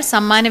പൊതുവാൾ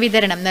സമ്മാന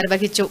വിതരണം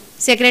നിർവഹിച്ചു.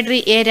 Secretary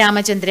A.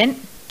 Ramachandran,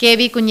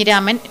 KV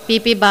Kunhiraman,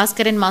 PP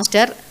Bhaskaran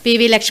master,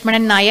 PV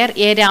Lakshmanan Nair,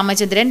 A.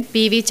 Ramachandran,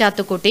 PV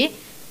Chathukutty,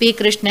 P.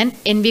 Krishnan,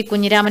 NV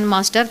Kunhiraman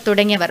master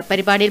തുടങ്ങിയവർ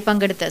പരിപാടിയിൽ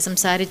പങ്കെടുത്ത്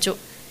സംസാരിച്ചു.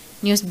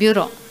 News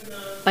bureau,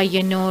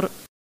 Payyanur.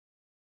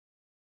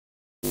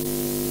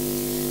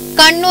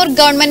 Kannur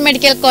government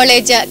medical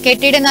college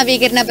കെട്ടിട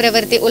നവീകരണ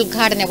പ്രവൃത്തി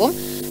ഉദ്ഘാടനവും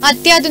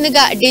അത്യാധുനിക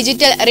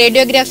ഡിജിറ്റൽ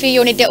റേഡിയോഗ്രാഫി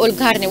യൂണിറ്റ്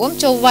ഉദ്ഘാടനവും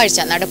ചൊവ്വാഴ്ച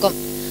നടക്കും.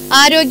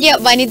 ആരോഗ്യ,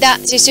 വനിതാ,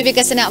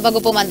 ശിശുവികസന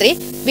വകുപ്പ് മന്ത്രി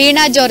വീണ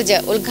ജോർജ്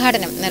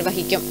ഉദ്ഘാടനം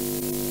നിർവഹിക്കും.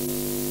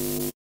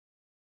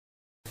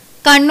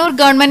 കണ്ണൂർ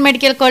ഗവൺമെന്റ്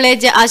മെഡിക്കൽ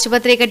കോളേജ്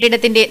ആശുപത്രി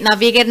കെട്ടിടത്തിന്റെ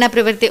നവീകരണ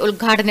പ്രവൃത്തി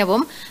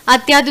ഉദ്ഘാടനവും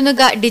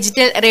അത്യാധുനിക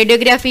ഡിജിറ്റൽ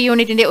റേഡിയോഗ്രാഫി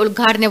യൂണിറ്റിന്റെ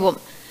ഉദ്ഘാടനവും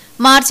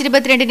മാർച്ച്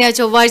 22-ന്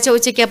ചൊവ്വാഴ്ച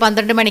ഉച്ചയ്ക്ക്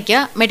 12 മണിക്ക്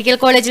മെഡിക്കൽ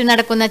കോളേജിൽ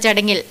നടക്കുന്ന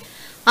ചടങ്ങിൽ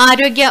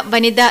ആരോഗ്യ,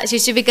 വനിതാ,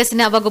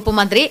 ശിശുവികസന വകുപ്പ്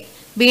മന്ത്രി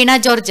വീണ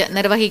ജോർജ്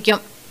നിർവഹിക്കും.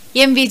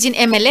 M. വിജിൻ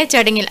MLA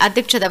ചടങ്ങിൽ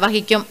അധ്യക്ഷത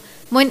വഹിക്കും.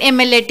 മുൻ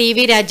MLA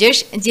TV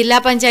രാജേഷ്, ജില്ലാ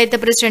പഞ്ചായത്ത്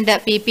പ്രസിഡന്റ്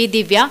PP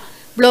ദിവ്യ,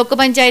 block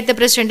panchayat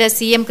president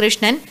CM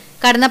Krishnan,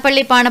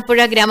 Kadannappally Panapuzha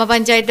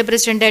ഗ്രാമപഞ്ചായത്ത്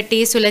പ്രസിഡന്റ്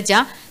T. സുലജ,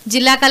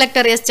 ജില്ലാ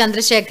collector S.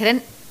 Chandrasekharan,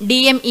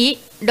 DME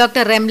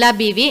doctor Remla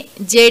BV,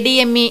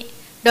 JDME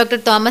doctor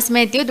Thomas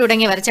Mathew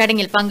തുടങ്ങിയവർ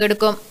ചടങ്ങിൽ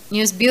പങ്കെടുക്കും.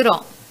 News bureau,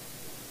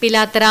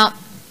 Pilathara.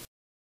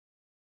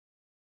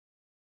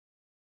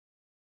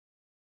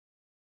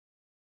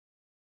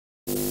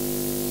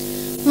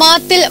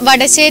 മാത്തിൽ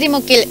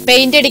വടശ്ശേരിമുക്കിൽ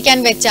പെയിന്റടിക്കാൻ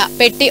വെച്ച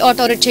പെട്ടി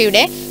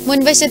ഓട്ടോറിക്ഷയുടെ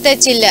മുൻവശത്തെ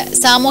ചില്ല്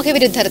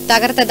സാമൂഹ്യവിരുദ്ധർ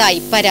തകർത്തതായി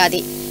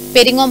പരാതി.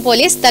 പെരിങ്ങോം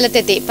പോലീസ്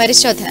സ്ഥലത്തെത്തി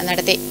പരിശോധന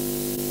നടത്തി.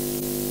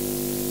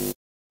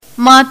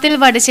 മാത്തിൽ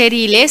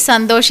വടശ്ശേരിയിലെ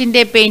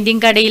സന്തോഷിന്റെ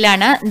പെയിന്റിംഗ്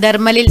കടയിലാണ്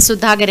ധർമ്മലിൽ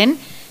സുധാകരൻ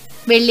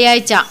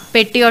വെള്ളിയാഴ്ച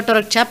പെട്ടി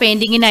ഓട്ടോറിക്ഷ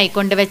പെയിന്റിംഗിനായി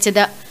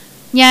കൊണ്ടുവച്ചത്.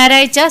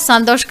 ഞായറാഴ്ച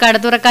സന്തോഷ് കട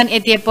തുറക്കാൻ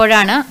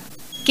എത്തിയപ്പോഴാണ്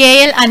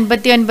KL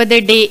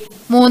 59D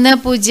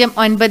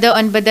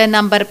 3099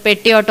 നമ്പർ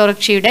പെട്ടി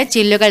ഓട്ടോറിക്ഷയുടെ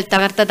ചില്ലുകൾ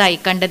തകർത്തതായി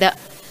കണ്ടത്.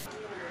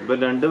 ഇപ്പം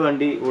 2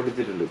 വണ്ടി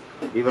ഓടിച്ചിട്ടുണ്ട്.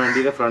 ഈ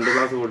വണ്ടിയുടെ ഫ്രണ്ട്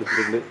ഗ്ലാസ്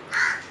ഓടിച്ചിട്ടുണ്ട്,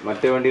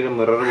 മറ്റേ വണ്ടിയുടെ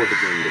മിറർ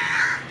പൊട്ടിച്ചിട്ടുണ്ട്.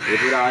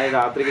 ഇപ്പോൾ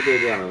രാത്രിക്ക്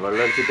ചെയ്തതാണ്,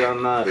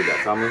 വെള്ളമടിച്ചിട്ടാണെന്നാ അറിയില്ല.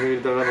 സാമൂഹ്യ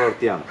വിരുദ്ധമായ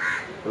പ്രവൃത്തിയാണ്.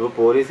 ഇപ്പോൾ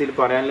പോലീസിൽ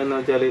പറയാനില്ലെന്ന്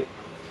വെച്ചാൽ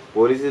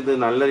പോലീസ് ഇത്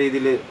നല്ല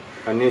രീതിയിൽ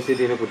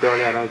അന്വേഷിച്ചിട്ട് ഇതിന്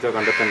കുറ്റവാളി ആരാന്ന് വെച്ചാൽ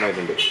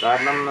കണ്ടെത്തേണ്ടതായിട്ടുണ്ട്.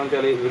 കാരണം എന്ന്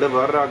വെച്ചാൽ ഇവിടെ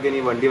വേറൊരാൾക്ക് ഇനി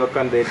വണ്ടി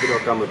വെക്കാൻ ധൈര്യത്തിൽ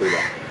വെക്കാൻ പറ്റില്ല.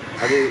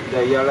 അത്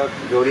ഇയാളെ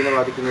ജോലിനെ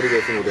ബാധിക്കുന്ന ഒരു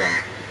കേസും കൂടിയാണ്.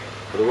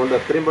 അതുകൊണ്ട്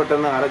എത്രയും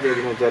പെട്ടെന്ന് ആരാ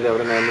ചെയ്തെന്ന് വെച്ചാൽ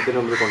അവരെ നിയമത്തിന്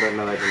മുമ്പിൽ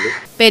കൊണ്ടുവരേണ്ടതായിട്ടുണ്ട്.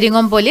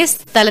 പെരിങ്ങോം പോലീസ്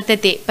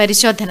സ്ഥലത്തെത്തി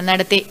പരിശോധന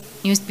നടത്തി.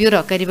 News bureau,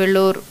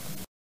 Karivellur.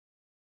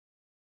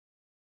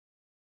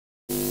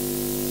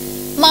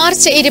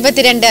 മാർച്ച്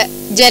 22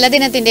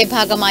 ജലദിനത്തിന്റെ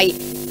ഭാഗമായി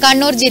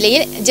കണ്ണൂർ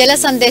ജില്ലയിൽ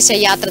ജലസന്ദേശ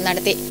യാത്ര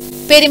നടത്തി.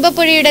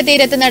 പെരുമ്പപ്പുഴയുടെ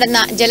തീരത്ത് നടന്ന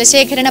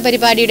ജലശേഖരണ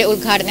പരിപാടിയുടെ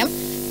ഉദ്ഘാടനം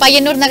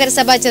പയ്യന്നൂർ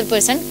നഗരസഭാ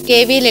ചെയർപേഴ്സൺ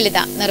KV ലളിത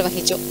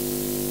നിർവഹിച്ചു.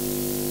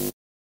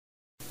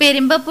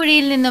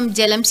 പെരുമ്പപ്പുഴയിൽ നിന്നും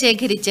ജലം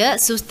ശേഖരിച്ച്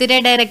സുസ്ഥിര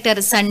ഡയറക്ടർ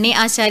സണ്ണി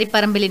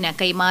ആശാരിപ്പറമ്പിലിന്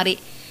കൈമാറി.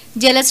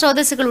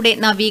 ജലസ്രോതസ്സുകളുടെ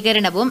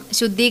നവീകരണവും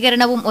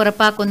ശുദ്ധീകരണവും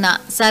ഉറപ്പാക്കുന്ന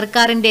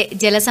സർക്കാരിന്റെ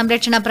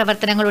ജലസംരക്ഷണ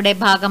പ്രവർത്തനങ്ങളുടെ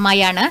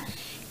ഭാഗമായാണ്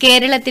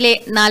കേരളത്തിലെ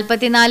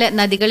 44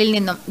 നദികളിൽ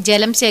നിന്നും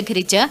ജലം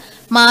ശേഖരിച്ച്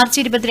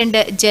മാർച്ച്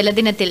 22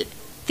 ജലദിനത്തിൽ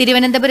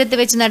തിരുവനന്തപുരത്ത്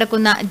വെച്ച്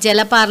നടക്കുന്ന ജല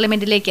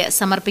പാർലമെന്റിലേക്ക്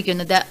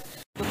സമർപ്പിക്കുന്നത്.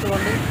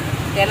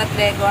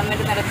 കേരളത്തിലെ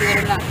ഗവൺമെന്റ്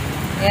നടത്തിവരുന്ന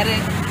ഏറെ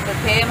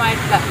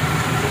ശ്രദ്ധേയമായിട്ടുള്ള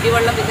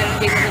കുടിവെള്ളം വിതരണം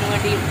ചെയ്യുന്നതിന്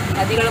വേണ്ടിയും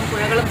നദികളും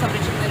പുഴകളും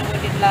സംരക്ഷിക്കുന്നതിന്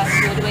വേണ്ടിയിട്ടുള്ള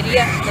ഒരു വലിയ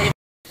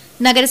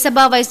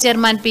നഗരസഭാ vice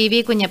chairman PV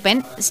Kunjappan,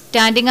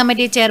 standing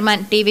committee chairman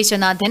T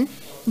Viswanathan,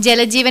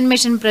 Jal Jeevan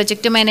mission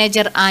project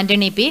manager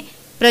Antony P,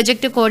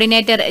 project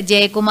coordinator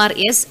Jayakumar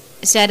S,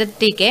 Sarath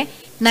TK,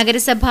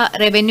 നഗരസഭ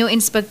റവന്യൂ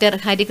ഇൻസ്പെക്ടർ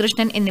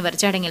ഹരികൃഷ്ണൻ എന്നിവർ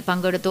ചടങ്ങിൽ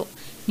പങ്കെടുത്തു.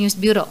 News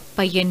bureau,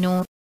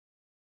 Payyanur.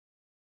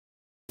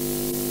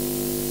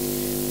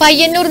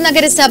 പയ്യന്നൂർ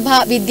നഗരസഭ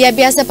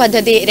വിദ്യാഭ്യാസ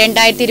പദ്ധതി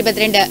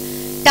 2022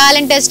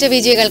 ടാലന്റ് ടെസ്റ്റ്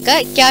വിജയികൾക്ക്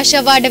ക്യാഷ്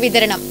അവാർഡ്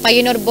വിതരണം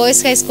പയ്യന്നൂർ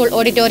ബോയ്സ് ഹൈസ്കൂൾ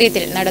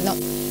ഓഡിറ്റോറിയത്തിൽ നടന്നു.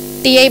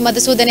 TI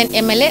മധുസൂദനൻ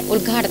MLA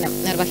ഉദ്ഘാടനം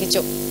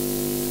നിർവഹിച്ചു.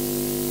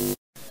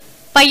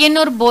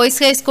 പയ്യന്നൂർ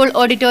ബോയ്സ് ഹൈസ്കൂൾ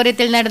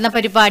ഓഡിറ്റോറിയത്തിൽ നടന്ന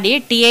പരിപാടി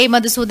TI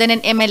മധുസൂദനൻ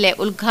MLA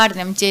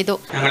ഉദ്ഘാടനം ചെയ്തു.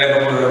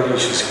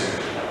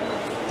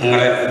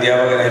 നിങ്ങളെ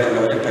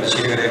അധ്യാപകരായിട്ടുള്ളവർ,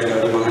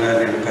 പരിശീലകരായിട്ടുള്ളവർ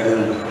മകനാരെയാണ്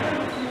കരുതുന്നത്.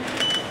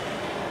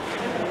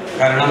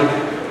 കാരണം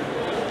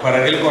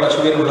പിറകിൽ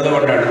കുറച്ചുപേരുള്ളത്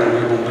കൊണ്ടാണ്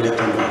നമ്മൾ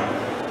മുമ്പിലെത്തുന്നത്.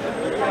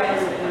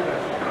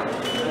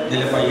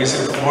 ഇതിൽ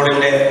PSL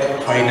ഫുട്ബോളിൻ്റെ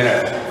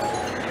ഫൈനലാണ്.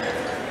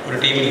 ഒരു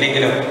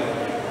ടീമില്ലെങ്കിലും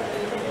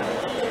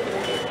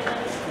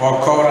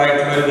വാക്ക്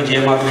ഓവറായിട്ടുള്ളൊരു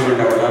വിജയം മാത്രമേ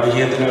ഉണ്ടാവുള്ളൂ. ആ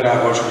വിജയത്തിന് ഒരു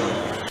ആഘോഷമുണ്ട്.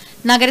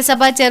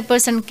 നഗരസഭാ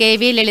ചെയർപേഴ്സൺ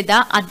KV ലളിത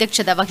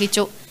അധ്യക്ഷത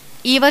വഹിച്ചു.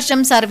 ഈ വർഷം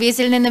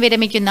സർവീസിൽ നിന്ന്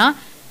വിരമിക്കുന്ന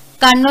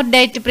Kannur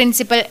diet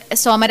principal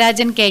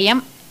Somarajan KM,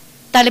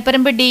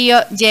 Taliparamba DO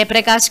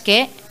Jayaprakash K,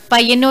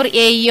 Payyanur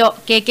AEO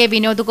KK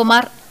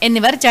Vinodkumar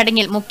എന്നിവർ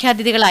ചടങ്ങിൽ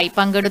മുഖ്യാതിഥികളായി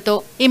പങ്കെടുത്തു.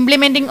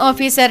 ഇംപ്ലിമെന്റിംഗ്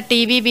ഓഫീസർ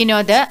TV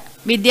വിനോദ്,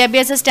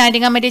 വിദ്യാഭ്യാസ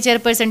standing committee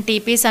chairperson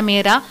TP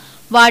Sameera,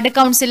 ward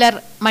councillor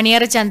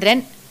മണിയറ ചന്ദ്രൻ,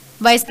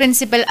 vice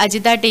principal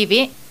Ajitha TV,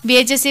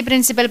 VHSC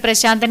principal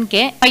Prasanthan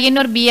K,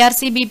 Payyanur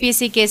BRC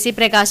BPC KC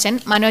Prakashan,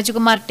 Manoj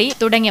Kumar T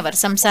തുടങ്ങിയവർ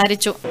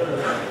സംസാരിച്ചു.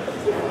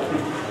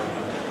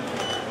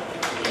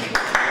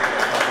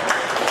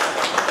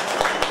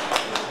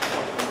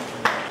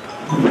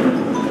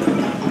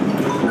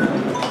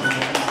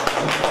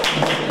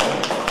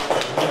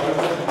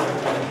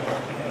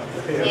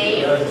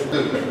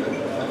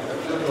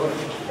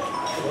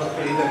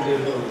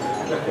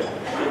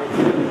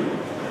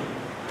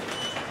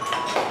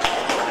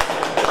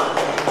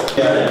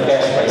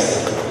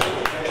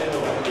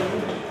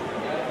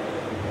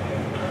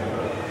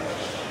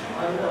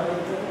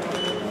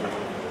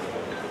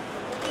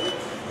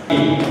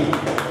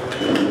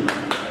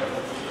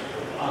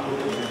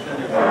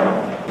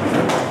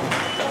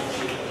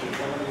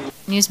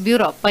 News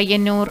bureau,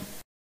 Payyanur.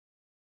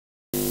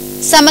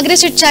 സമഗ്ര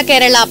ശിക്ഷ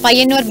കേരള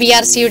പയ്യന്നൂർ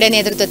BRCയുടെ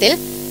നേതൃത്വത്തിൽ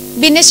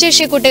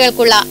ഭിന്നശേഷി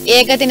കുട്ടികൾക്കുള്ള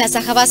ഏകദിന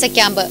സഹവാസ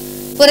ക്യാമ്പ്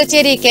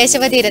പുറച്ചേരി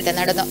കേശവതീരത്ത്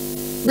നടന്നു.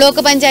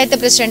 Block panchayat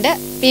president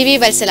PV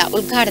Vatsala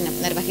ഉദ്ഘാടനം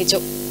നിർവഹിച്ചു.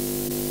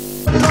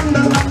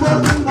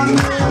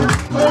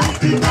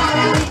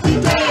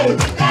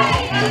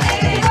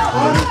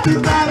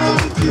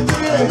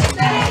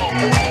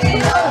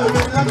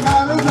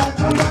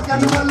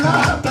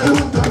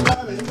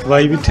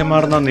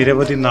 വൈവിധ്യമാർന്ന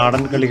നിരവധി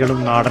നാടൻ കളികളും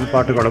നാടൻ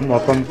പാട്ടുകളും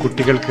ഒപ്പം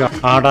കുട്ടികൾക്ക്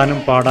ആടാനും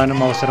പാടാനും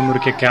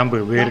അവസരമൊരുക്കിയ ക്യാമ്പ്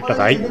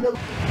വേറിട്ടതായി.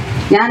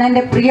 ഞാൻ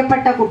എൻ്റെ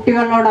പ്രിയപ്പെട്ട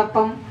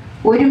കുട്ടികളോടൊപ്പം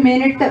ഒരു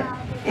മിനിറ്റ്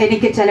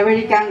എനിക്ക്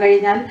ചെലവഴിക്കാൻ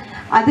കഴിഞ്ഞാൽ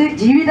അത്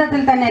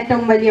ജീവിതത്തിൽ തന്നെ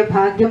ഏറ്റവും വലിയ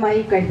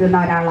ഭാഗ്യമായി കരുതുന്ന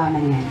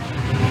ഒരാളാണ് ഞാൻ.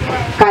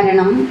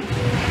 കാരണം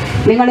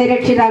നിങ്ങളെ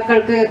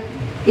രക്ഷിതാക്കൾക്ക്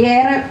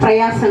ഏറെ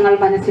പ്രയാസങ്ങൾ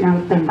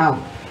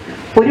മനസ്സിനകത്തുണ്ടാവും.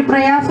 ഒരു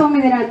പ്രയാസവും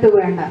ഇതിനകത്ത്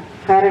വേണ്ട.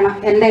 കാരണം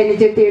എൻ്റെ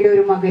അനുജത്തിയുടെ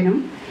ഒരു മകനും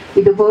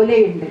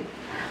ഇതുപോലെയുണ്ട്.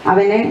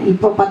 അവന്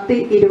ഇപ്പോൾ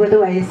 10-20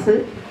 വയസ്സ്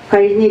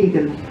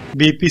കഴിഞ്ഞിരിക്കുന്നു.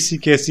 BPC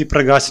KC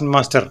പ്രകാശൻ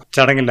മാസ്റ്റർ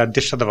ചടങ്ങിൽ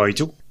അധ്യക്ഷത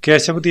വഹിച്ചു.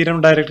 Keshavatheeram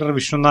director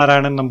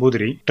Vishnunarayanan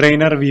Namboothiri,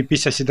 trainer VP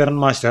Sasidharan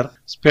master,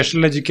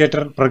 special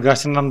educator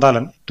Prakashan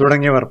നന്ദാലൻ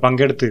തുടങ്ങിയവർ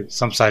പങ്കെടുത്ത്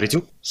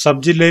സംസാരിച്ചു.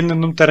 സബ് ജില്ലയിൽ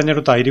നിന്നും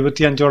തെരഞ്ഞെടുത്ത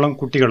 25ഓളം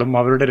കുട്ടികളും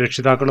അവരുടെ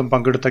രക്ഷിതാക്കളും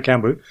പങ്കെടുത്ത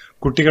ക്യാമ്പ്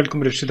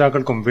കുട്ടികൾക്കും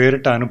രക്ഷിതാക്കൾക്കും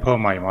വേറിട്ട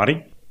അനുഭവമായി മാറി.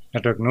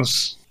 Network news,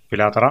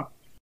 Pilathara.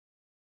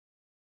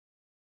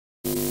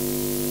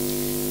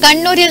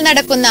 കണ്ണൂരിൽ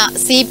നടക്കുന്ന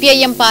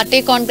CPIM പാർട്ടി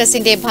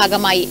കോൺഗ്രസിന്റെ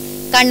ഭാഗമായി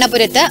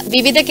കണ്ണപുരത്ത്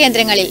വിവിധ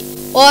കേന്ദ്രങ്ങളിൽ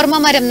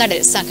ഓർമ്മമരം നടൽ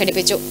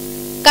സംഘടിപ്പിച്ചു.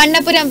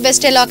 Kannapuram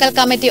west local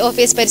committee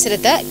office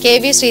പരിസരത്ത്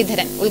KV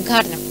ശ്രീധരൻ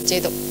ഉദ്ഘാടനം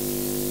ചെയ്തു.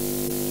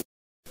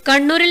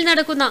 കണ്ണൂരിൽ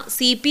നടക്കുന്ന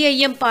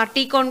CPIM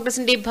പാർട്ടി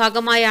കോൺഗ്രസിന്റെ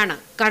ഭാഗമായാണ്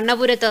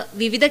കണ്ണപുരത്ത്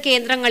വിവിധ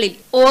കേന്ദ്രങ്ങളിൽ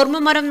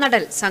ഓർമ്മമരം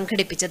നടൽ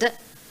സംഘടിപ്പിച്ചത്.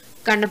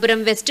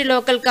 Kannapuram west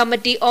local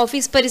committee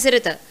office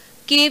പരിസരത്ത്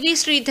KV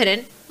ശ്രീധരൻ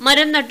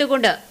മരം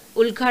നട്ടുകൊണ്ട്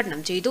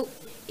ഉദ്ഘാടനം ചെയ്തു.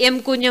 M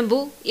Kunhambu,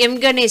 M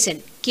Ganesan,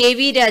 KV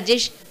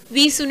Rajesh,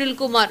 V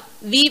Sunilkumar,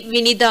 V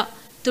Vinitha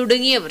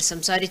തുടങ്ങിയവർ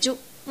സംസാരിച്ചു.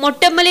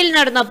 മൊട്ടമ്മലിൽ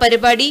നടന്ന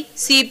പരിപാടി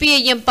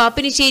CPIM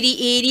പാപ്പിനിശ്ശേരി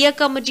ഏരിയ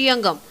കമ്മിറ്റി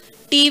അംഗം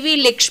TV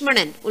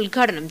ലക്ഷ്മണൻ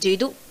ഉദ്ഘാടനം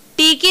ചെയ്തു.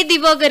 TK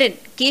Divakaran,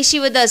 K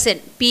Sivadasan,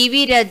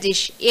 PV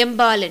Rajesh, M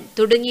ബാലൻ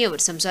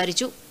തുടങ്ങിയവർ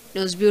സംസാരിച്ചു.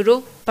 News bureau,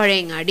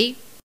 Pazhayangadi.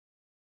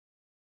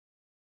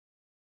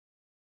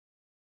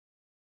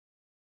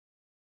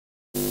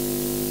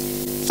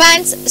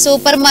 Fans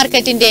super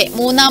മാർക്കറ്റിന്റെ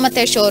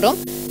മൂന്നാമത്തെ ഷോറൂം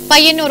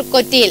പയ്യന്നൂർ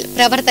കൊറ്റിയിൽ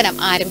പ്രവർത്തനം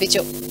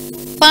ആരംഭിച്ചു.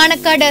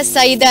 പാണക്കാട്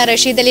സയ്യിദ്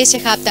റഷീദ് അലി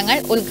ശിഹാബ് തങ്ങൾ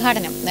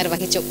ഉദ്ഘാടനം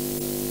നിർവഹിച്ചു.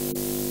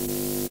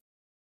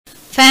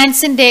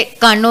 ഫാൻസിന്റെ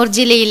കണ്ണൂർ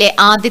ജില്ലയിലെ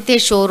ആദ്യത്തെ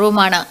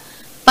ഷോറൂമാണ്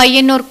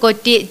പയ്യന്നൂർ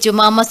കൊറ്റി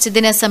ജുമാ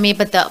മസ്ജിദിന്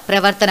സമീപത്ത്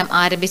പ്രവർത്തനം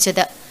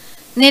ആരംഭിച്ചത്.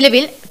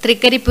 നിലവിൽ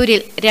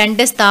തൃക്കരിപ്പൂരിൽ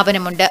 2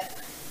 സ്ഥാപനമുണ്ട്.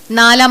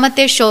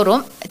 4ാമത്തെ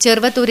ഷോറൂം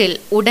ചെറുവത്തൂരിൽ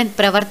ഉടൻ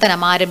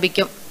പ്രവർത്തനം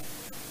ആരംഭിക്കും.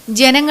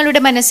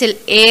 ജനങ്ങളുടെ മനസ്സിൽ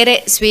ഏറെ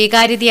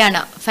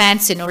സ്വീകാര്യതയാണ്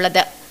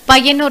ഫാൻസിനുള്ളത്.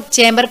 Payyanur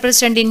chamber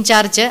president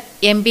in charge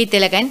MP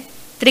Thilakan,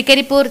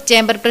 Trikaripur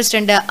chamber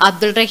president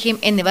Abdul റഹീം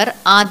എന്നിവർ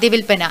ആദ്യ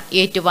വിൽപ്പന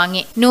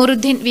ഏറ്റുവാങ്ങി.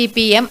 Nooruddeen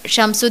VPM,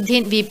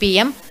 Shamsuddin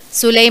VPM,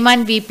 Sulaiman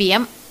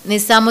VPM,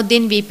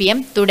 Nizamuddin VPM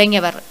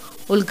തുടങ്ങിയവർ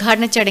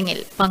ഉദ്ഘാടന ചടങ്ങിൽ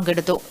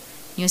പങ്കെടുത്തു.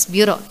 News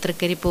bureau,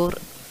 Trikaripur.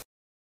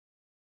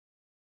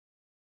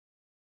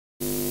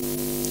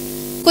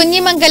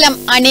 കുഞ്ഞിമംഗലം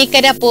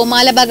അണീക്കര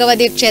പൂമാല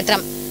ഭഗവതി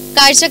ക്ഷേത്രം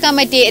കാഴ്ച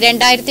കമ്മിറ്റി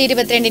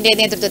 2022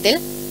 നേതൃത്വത്തിൽ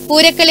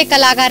പൂരക്കളി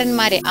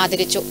കലാകാരന്മാരെ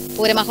ആദരിച്ചു.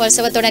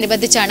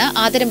 പൂരമഹോത്സവത്തോടനുബന്ധിച്ചാണ്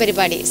ആദരം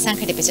പരിപാടി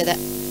സംഘടിപ്പിച്ചത്.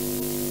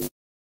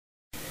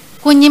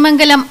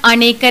 കുഞ്ഞിമംഗലം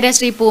അണീക്കര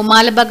ശ്രീ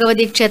പൂമാല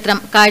ഭഗവതി ക്ഷേത്രം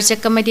കാഴ്ച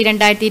കമ്മിറ്റി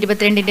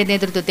 2022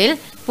 നേതൃത്വത്തിൽ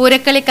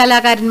പൂരക്കളി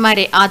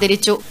കലാകാരന്മാരെ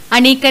ആദരിച്ചു.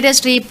 അണീക്കര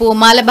ശ്രീ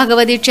പൂമാല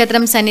ഭഗവതി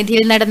ക്ഷേത്രം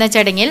സന്നിധിയിൽ നടന്ന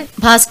ചടങ്ങിൽ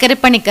ഭാസ്കര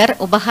പണിക്കർ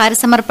ഉപഹാര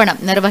സമർപ്പണം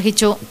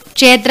നിർവഹിച്ചു.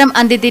 ക്ഷേത്രം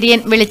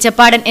അന്തിതിരിയൻ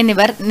വെളിച്ചപ്പാടൻ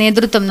എന്നിവർ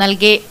നേതൃത്വം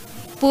നൽകി.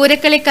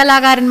 പൂരക്കളി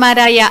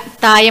കലാകാരന്മാരായ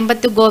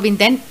തായമ്പത്ത്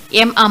ഗോവിന്ദൻ,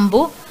 M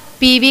അമ്പു,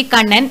 PV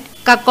കണ്ണൻ,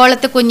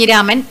 കക്കോളത്ത്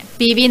കുഞ്ഞിരാമൻ,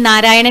 PV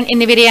നാരായണൻ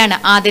എന്നിവരെയാണ്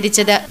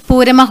ആദരിച്ചത്.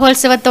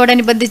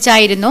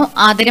 പൂരമഹോത്സവത്തോടനുബന്ധിച്ചായിരുന്നു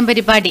ആദരം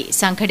പരിപാടി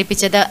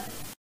സംഘടിപ്പിച്ചത്.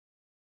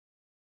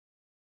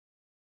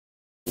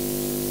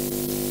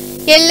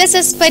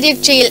 LSS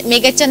പരീക്ഷയിൽ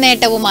മികച്ച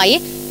നേട്ടവുമായി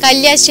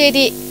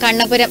കല്യാശ്ശേരി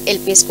കണ്ണപുരം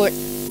LP സ്കൂൾ.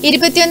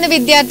 21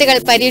 വിദ്യാർത്ഥികൾ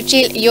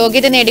പരീക്ഷയിൽ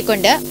യോഗ്യത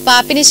നേടിക്കൊണ്ട്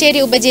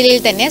പാപ്പിനിശ്ശേരി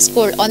ഉപജില്ലയിൽ തന്നെ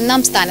സ്കൂൾ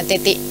 1ാം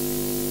സ്ഥാനത്തെത്തി.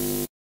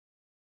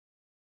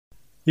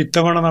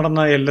 ഇത്തവണ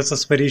നടന്ന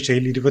LSS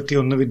പരീക്ഷയിൽ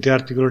 21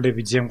 വിദ്യാർത്ഥികളുടെ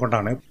വിജയം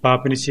കൊണ്ടാണ്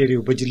പാപ്പിനിശ്ശേരി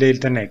ഉപജില്ലയിൽ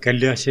തന്നെ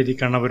Kalliasseri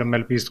Kannapuram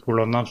LP school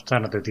 1ാം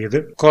സ്ഥാനത്തെത്തിയത്.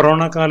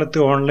 Corona കാലത്ത്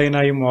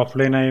ഓൺലൈനായും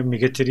ഓഫ്ലൈനായും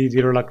മികച്ച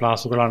രീതിയിലുള്ള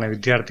ക്ലാസുകളാണ്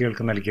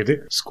വിദ്യാർത്ഥികൾക്ക് നൽകിയത്.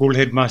 School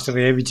head master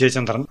A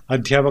Vijayachandran,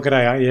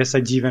 അധ്യാപകരായ A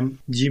സജീവൻ,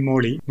 G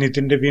മോളി,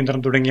 നിതിൻ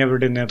രവീന്ദ്രൻ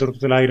തുടങ്ങിയവരുടെ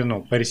നേതൃത്വത്തിലായിരുന്നു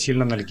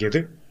പരിശീലനം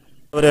നൽകിയത്.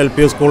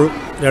 LP സ്കൂൾ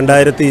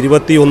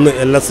 2021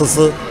 LSS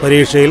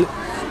പരീക്ഷയിൽ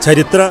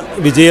ചരിത്ര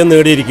വിജയം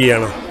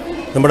നേടിയിരിക്കുകയാണ്.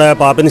 നമ്മുടെ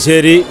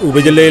പാപ്പിനിശ്ശേരി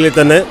ഉപജില്ലയിൽ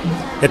തന്നെ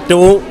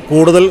ഏറ്റവും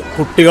കൂടുതൽ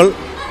കുട്ടികൾ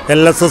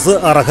LSS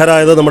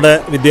അർഹരായത് നമ്മുടെ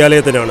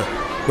വിദ്യാലയത്തിനാണ്.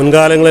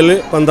 മുൻകാലങ്ങളിൽ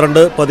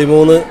 12,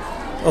 13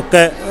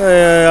 ഒക്കെ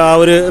ആ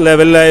ഒരു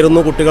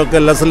ലെവലിലായിരുന്നു കുട്ടികൾക്ക്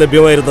LSS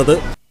ലഭ്യമായിരുന്നത്.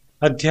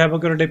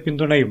 അധ്യാപകരുടെ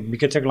പിന്തുണയും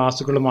മികച്ച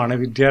ക്ലാസുകളുമാണ്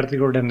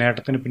വിദ്യാർത്ഥികളുടെ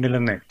നേട്ടത്തിന്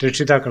പിന്നിലെന്ന്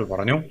രക്ഷിതാക്കൾ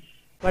പറഞ്ഞു.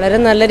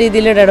 വളരെ നല്ല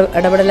രീതിയിലുള്ള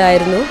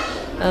ഇടപെടലായിരുന്നു.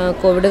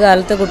 കോവിഡ്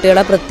കാലത്ത്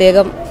കുട്ടികളെ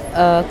പ്രത്യേകം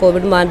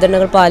കോവിഡ്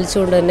മാനദണ്ഡങ്ങൾ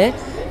പാലിച്ചുകൊണ്ട് തന്നെ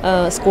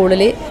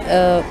സ്കൂളിൽ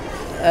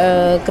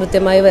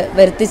കൃത്യമായി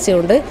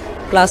വരുത്തിച്ചുകൊണ്ട്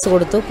ക്ലാസ്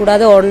കൊടുത്തു.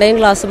 കൂടാതെ ഓൺലൈൻ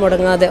ക്ലാസ്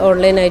മുടങ്ങാതെ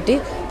ഓൺലൈനായിട്ട്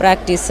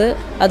പ്രാക്ടീസ്,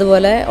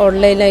 അതുപോലെ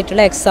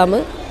ഓൺലൈനായിട്ടുള്ള എക്സാം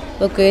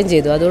വെക്കുകയും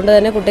ചെയ്തു. അതുകൊണ്ട്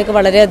തന്നെ കുട്ടിക്ക്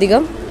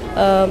വളരെയധികം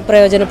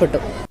പ്രയോജനപ്പെട്ടു.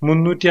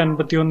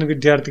 351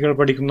 വിദ്യാർത്ഥികൾ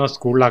പഠിക്കുന്ന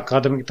സ്കൂൾ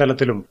അക്കാദമിക്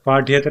തലത്തിലും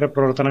പാഠ്യേതര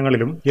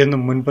പ്രവർത്തനങ്ങളിലും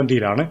എന്നും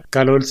മുൻപന്തിയിലാണ്.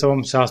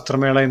 കലോത്സവം,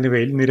 ശാസ്ത്രമേള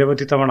എന്നിവയിൽ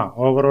നിരവധി തവണ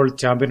ഓവറോൾ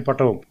ചാമ്പ്യൻ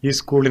പട്ടവും ഈ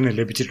സ്കൂളിന്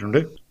ലഭിച്ചിട്ടുണ്ട്.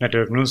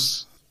 Network news,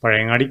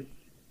 Pazhayangadi.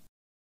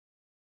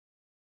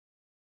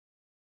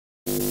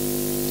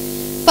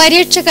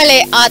 പരീക്ഷകളെ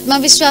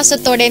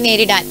ആത്മവിശ്വാസത്തോടെ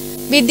നേരിടാൻ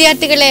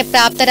വിദ്യാർത്ഥികളെ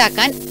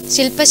പ്രാപ്തരാക്കാൻ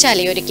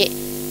ശില്പശാലയൊരുക്കി.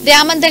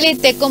 രാമന്തളി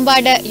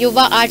തെക്കുംപാട് യുവ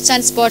ആർട്സ്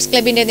ആൻഡ് സ്പോർട്സ്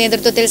ക്ലബിന്റെ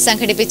നേതൃത്വത്തിൽ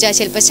സംഘടിപ്പിച്ച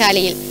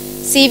ശില്പശാലയിൽ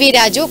CV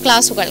രാജു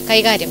ക്ലാസുകൾ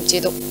കൈകാര്യം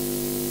ചെയ്തു.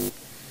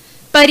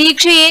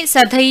 പരീക്ഷയെ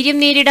സധൈര്യം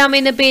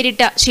നേരിടാമെന്ന്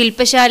പേരിട്ട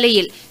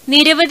ശില്പശാലയിൽ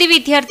നിരവധി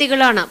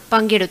വിദ്യാർത്ഥികളാണ്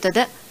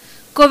പങ്കെടുത്തത്.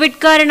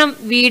 കോവിഡ് കാരണം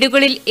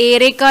വീടുകളിൽ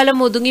ഏറെക്കാലം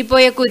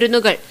ഒതുങ്ങിപ്പോയ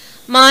കുരുന്നുകൾ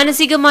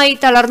മാനസികമായി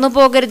തളർന്നു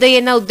പോകരുത്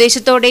എന്ന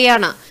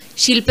ഉദ്ദേശത്തോടെയാണ്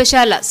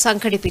ശില്പശാല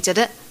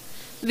സംഘടിപ്പിച്ചത്.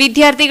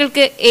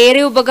 വിദ്യാർത്ഥികൾക്ക്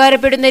ഏറെ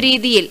ഉപകാരപ്പെടുന്ന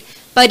രീതിയിൽ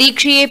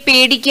പരീക്ഷയെ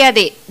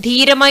പേടിക്കാതെ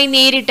ധീരമായി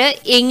നേരിട്ട്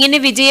എങ്ങനെ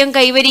വിജയം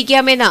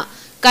കൈവരിക്കാമെന്ന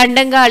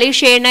കണ്ടങ്കാളി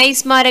ഷേണായി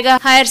സ്മാരക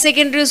ഹയർ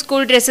സെക്കൻഡറി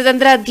സ്കൂൾ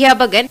രസതന്ത്ര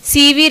അധ്യാപകൻ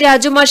CV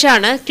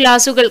രാജുമാഷാണ്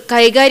ക്ലാസുകൾ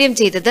കൈകാര്യം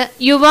ചെയ്തത്.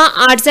 യുവ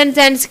ആർട്സ് ആൻഡ്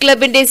സയൻസ്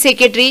ക്ലബിന്റെ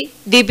secretary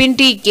Dibin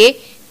TK,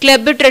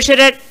 club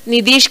treasurer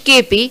Nitish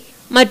KP,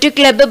 മറ്റു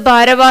ക്ലബ്ബ്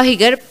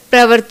ഭാരവാഹികൾ,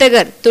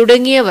 പ്രവർത്തകർ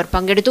തുടങ്ങിയവർ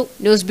പങ്കെടുത്തു.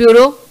 News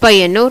bureau,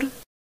 Payyanur.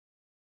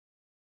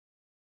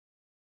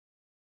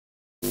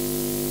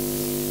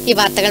 ഈ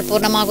വാർത്തകൾ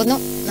പൂർണ്ണമാകുന്നു.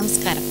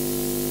 നമസ്കാരം.